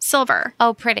wearing? Silver.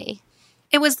 Oh, pretty.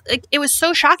 It was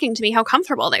so shocking to me how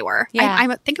comfortable they were. Yeah. I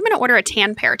think I'm going to order a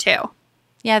tan pair too.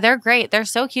 Yeah, they're great. They're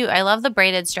so cute. I love the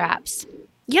braided straps.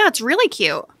 Yeah, it's really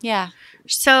cute. Yeah.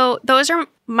 So those are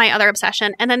my other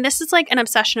obsession. And then this is like an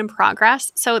obsession in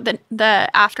progress. So the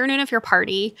afternoon of your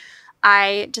party,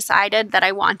 I decided that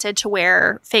I wanted to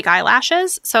wear fake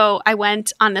eyelashes. So I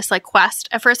went on this like quest.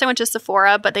 At first I went to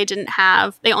Sephora, but they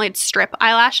only had strip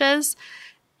eyelashes,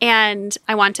 and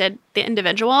I wanted the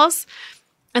individuals.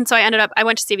 And so I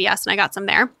went to CVS and I got some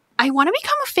there. I want to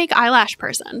become a fake eyelash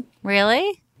person.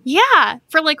 Really? Yeah,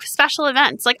 for like special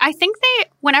events. Like I think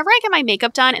whenever I get my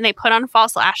makeup done and they put on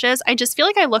false lashes, I just feel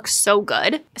like I look so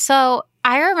good. So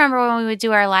I remember when we would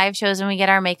do our live shows and we get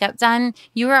our makeup done,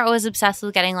 you were always obsessed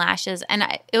with getting lashes, and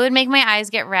it would make my eyes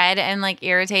get red and like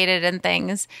irritated and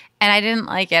things. And I didn't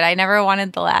like it. I never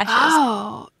wanted the lashes.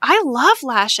 Oh, I love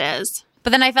lashes.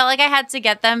 But then I felt like I had to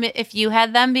get them if you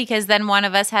had them, because then one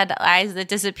of us had eyes that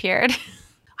disappeared.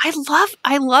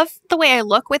 I love the way I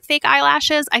look with fake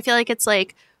eyelashes. I feel like it's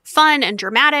like fun and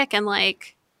dramatic and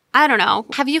like, I don't know.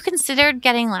 Have you considered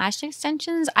getting lash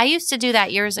extensions? I used to do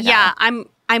that years ago. Yeah,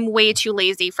 I'm way too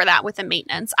lazy for that with the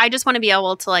maintenance. I just want to be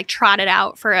able to like trot it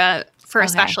out for a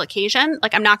special occasion.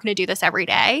 Like I'm not going to do this every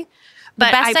day. But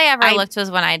the best I ever looked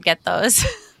was when I'd get those.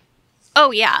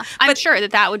 Oh yeah. I'm sure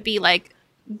that would be like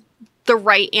the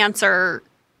right answer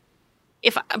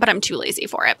but I'm too lazy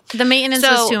for it. The maintenance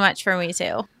was too much for me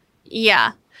too.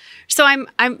 Yeah. So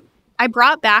I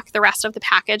brought back the rest of the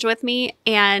package with me,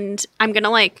 and I'm going to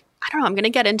I'm going to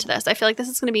get into this. I feel like this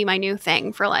is going to be my new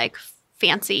thing for like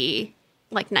fancy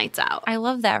like nights out. I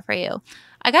love that for you.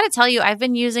 I got to tell you, I've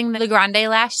been using the Grande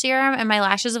Lash Serum and my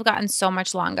lashes have gotten so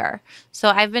much longer. So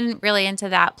I've been really into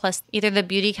that, plus either the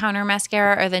Beauty Counter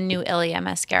mascara or the new Ilia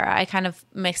mascara. I kind of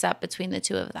mix up between the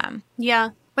two of them. Yeah.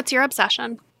 What's your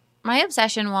obsession? My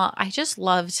obsession, well, I just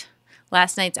loved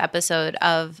last night's episode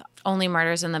of Only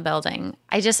Murders in the Building.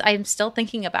 I'm still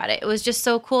thinking about it. It was just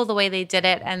so cool the way they did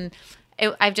it, and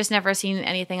I've just never seen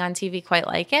anything on TV quite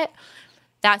like it.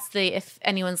 That's if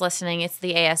anyone's listening, it's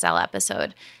the ASL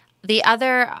episode. The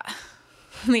other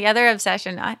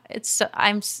obsession,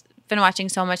 I'm been watching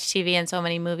so much TV and so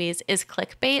many movies, is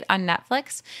Clickbait on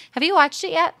Netflix. Have you watched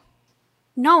it yet?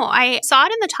 No, I saw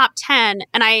it in the top 10,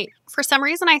 and for some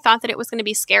reason, I thought that it was going to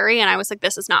be scary, and I was like,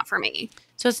 this is not for me.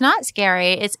 So it's not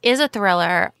scary. It is a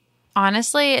thriller.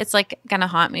 Honestly, it's like going to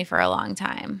haunt me for a long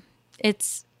time.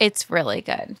 It's really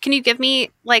good. Can you give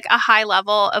me like a high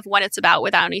level of what it's about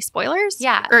without any spoilers?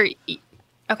 Yeah.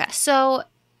 Okay. So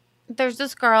there's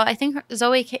this girl, I think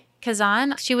Zoe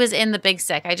Kazan. She was in The Big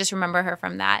Sick. I just remember her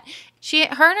from that.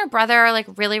 Her and her brother are like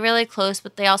really, really close,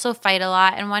 but they also fight a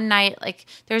lot. And one night, like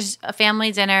there's a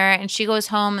family dinner and she goes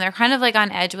home and they're kind of like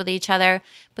on edge with each other.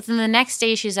 But then the next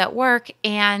day she's at work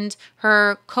and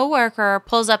her coworker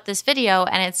pulls up this video,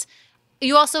 and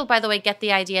you also, by the way, get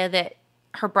the idea that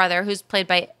her brother, who's played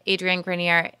by Adrian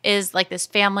Grenier, is like this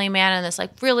family man and this like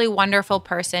really wonderful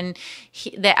person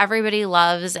that everybody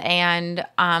loves and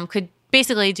could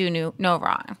basically do no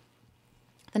wrong.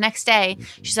 The next day,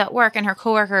 she's at work and her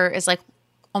coworker is like,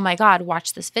 "Oh my God,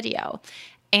 watch this video,"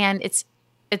 and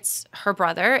it's her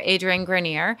brother, Adrian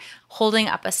Grenier, holding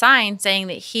up a sign saying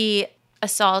that he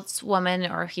assaults women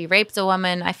or he raped a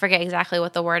woman. I forget exactly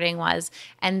what the wording was,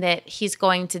 and that he's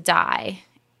going to die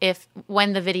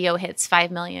when the video hits 5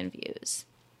 million views.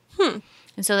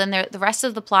 And so then the rest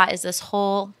of the plot is this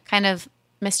whole kind of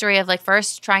mystery of like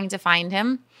first trying to find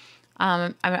him.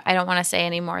 I don't want to say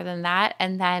any more than that.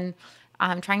 And then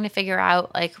trying to figure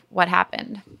out like what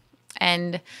happened.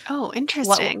 And oh,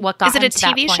 interesting. What got Is it a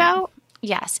TV show?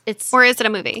 Yes. Or is it a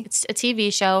movie? It's a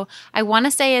TV show. I want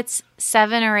to say it's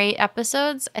 7 or 8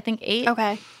 episodes. I think 8.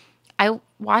 Okay. I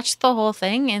watched the whole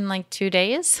thing in like 2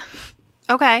 days.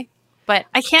 Okay. But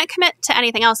I can't commit to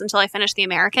anything else until I finish The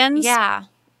Americans. Yeah.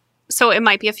 So it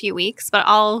might be a few weeks, but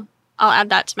I'll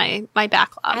add that to my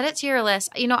backlog. Add it to your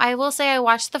list. You know, I will say I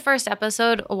watched the first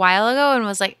episode a while ago and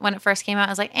was like, when it first came out,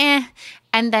 I was like, eh.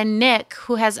 And then Nick,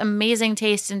 who has amazing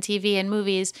taste in TV and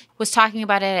movies, was talking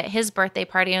about it at his birthday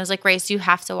party and was like, Grace, you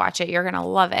have to watch it. You're going to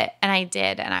love it. And I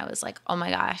did. And I was like, oh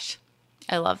my gosh,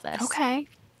 I love this. Okay.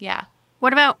 Yeah.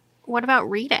 What about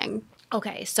reading?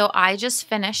 Okay, so I just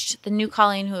finished the new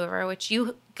Colleen Hoover, which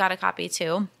you got a copy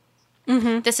too.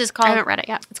 Mm-hmm. This is called. I haven't read it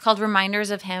yet. It's called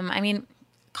Reminders of Him. I mean,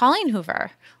 Colleen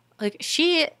Hoover, like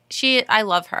she, I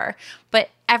love her, but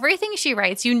everything she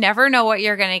writes, you never know what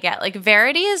you're gonna get. Like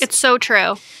Verity is. It's so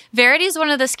true. Verity is one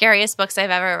of the scariest books I've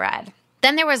ever read.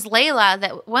 Then there was Layla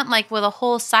that went like with a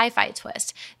whole sci-fi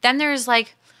twist. Then there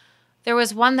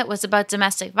was one that was about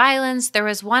domestic violence. There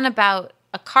was one about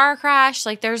a car crash.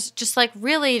 Like there's just like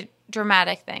really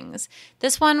dramatic things.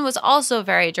 This one was also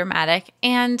very dramatic,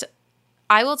 and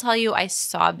I will tell you, I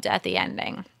sobbed at the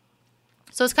ending.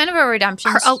 So it's kind of a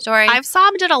redemption story. I've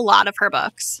sobbed at a lot of her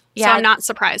books, yeah. So I'm not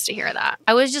surprised to hear that.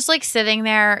 I was just like sitting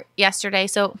there yesterday.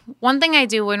 So one thing I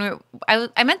do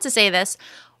I meant to say this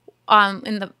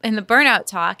in the burnout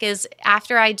talk is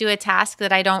after I do a task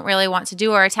that I don't really want to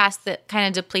do or a task that kind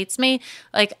of depletes me.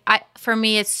 Like for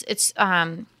me, it's I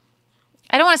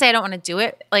don't want to say I don't want to do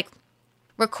it. Like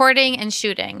recording and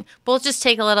shooting both just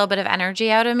take a little bit of energy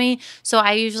out of me. So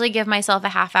I usually give myself a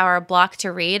half-hour block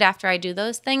to read after I do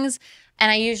those things.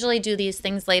 And I usually do these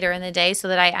things later in the day so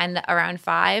that I end around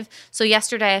 5. So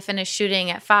yesterday I finished shooting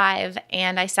at 5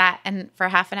 and I sat for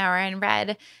half an hour and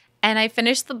read. And I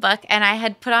finished the book and I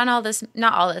had put on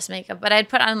not all this makeup, but I'd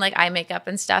put on like eye makeup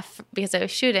and stuff because I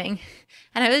was shooting.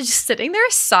 And I was just sitting there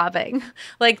sobbing.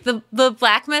 Like the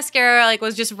black mascara like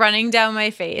was just running down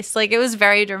my face. Like it was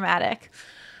very dramatic.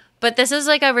 But this is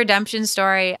like a redemption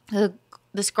story.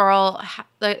 This girl,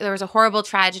 there was a horrible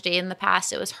tragedy in the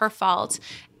past. It was her fault.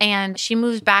 And she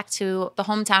moves back to the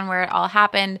hometown where it all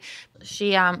happened.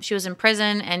 She was in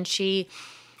prison and she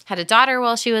had a daughter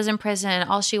while she was in prison.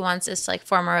 All she wants is to like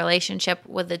form a relationship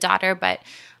with the daughter. But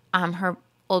her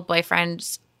old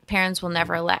boyfriend's parents will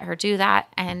never let her do that.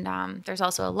 And there's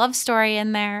also a love story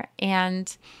in there.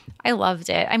 And I loved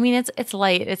it. I mean, it's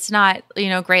light. It's not,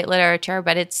 great literature,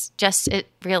 but it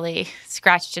really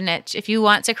scratched an itch. If you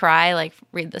want to cry, like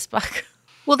read this book.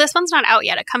 Well, this one's not out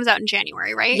yet. It comes out in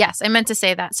January, right? Yes, I meant to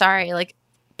say that. Sorry. Like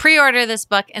pre-order this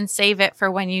book and save it for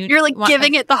when you're like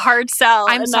giving it the hard sell.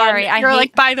 I'm sorry. You're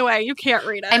like, by the way, you can't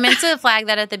read it. I meant to flag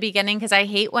that at the beginning because I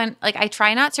hate when, like, I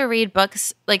try not to read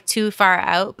books like too far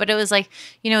out, but it was like,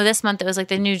 this month it was like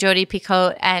the new Jodi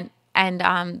Picoult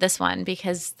and this one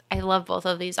because I love both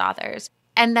of these authors.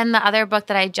 And then the other book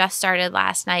that I just started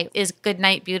last night is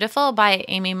Goodnight Beautiful by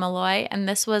Amy Molloy, and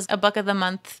this was a book of the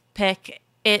month pick.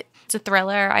 It's a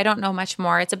thriller. I don't know much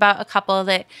more. It's about a couple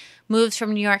that moves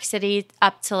from New York City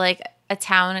up to like a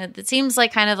town. It seems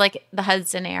like kind of like the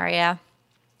Hudson area,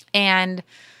 and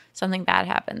something bad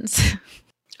happens.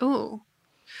 Ooh.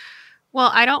 Well,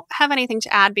 I don't have anything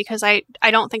to add because I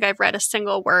don't think I've read a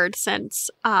single word since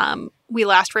we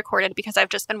last recorded because I've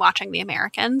just been watching The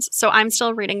Americans. So I'm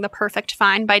still reading The Perfect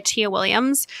Find by Tia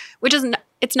Williams, which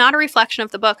it's not a reflection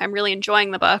of the book. I'm really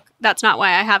enjoying the book. That's not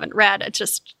why I haven't read. It's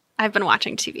just I've been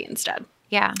watching TV instead.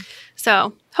 Yeah.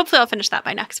 So hopefully I'll finish that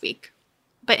by next week.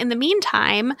 But in the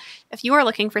meantime, if you are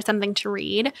looking for something to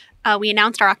read, we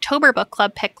announced our October book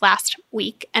club pick last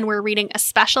week, and we're reading A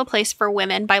Special Place for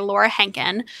Women by Laura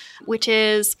Henkin, which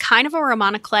is kind of a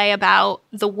romanicale about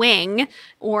the wing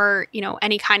or,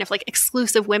 any kind of like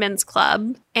exclusive women's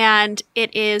club. And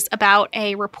it is about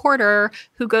a reporter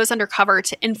who goes undercover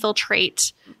to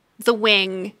infiltrate the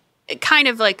wing, kind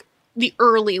of like the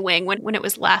early wing when it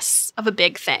was less of a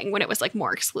big thing, when it was like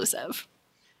more exclusive.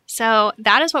 So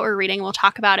that is what we're reading. We'll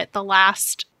talk about it the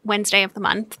last Wednesday of the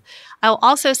month. I'll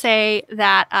also say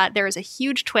that there is a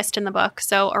huge twist in the book,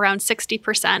 so around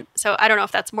 60%. So I don't know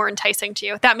if that's more enticing to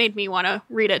you. That made me want to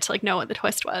read it to like know what the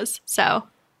twist was. So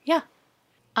yeah.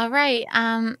 All right.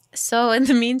 So in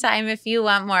the meantime, if you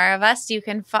want more of us, you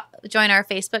can join our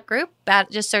Facebook group.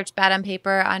 Just search Bad on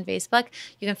Paper on Facebook.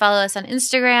 You can follow us on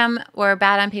Instagram or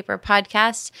Bad on Paper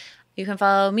Podcast. You can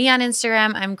follow me on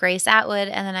Instagram. I'm Grace Atwood,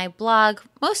 and then I blog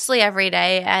mostly every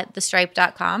day at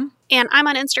thestripe.com. And I'm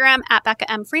on Instagram at Becca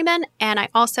M. Freeman, and I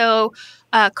also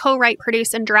co-write,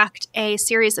 produce, and direct a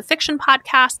series of fiction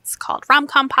podcasts called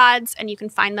Rom-Com Pods, and you can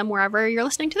find them wherever you're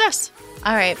listening to this.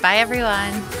 All right. Bye,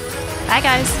 everyone. Bye,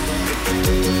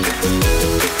 guys.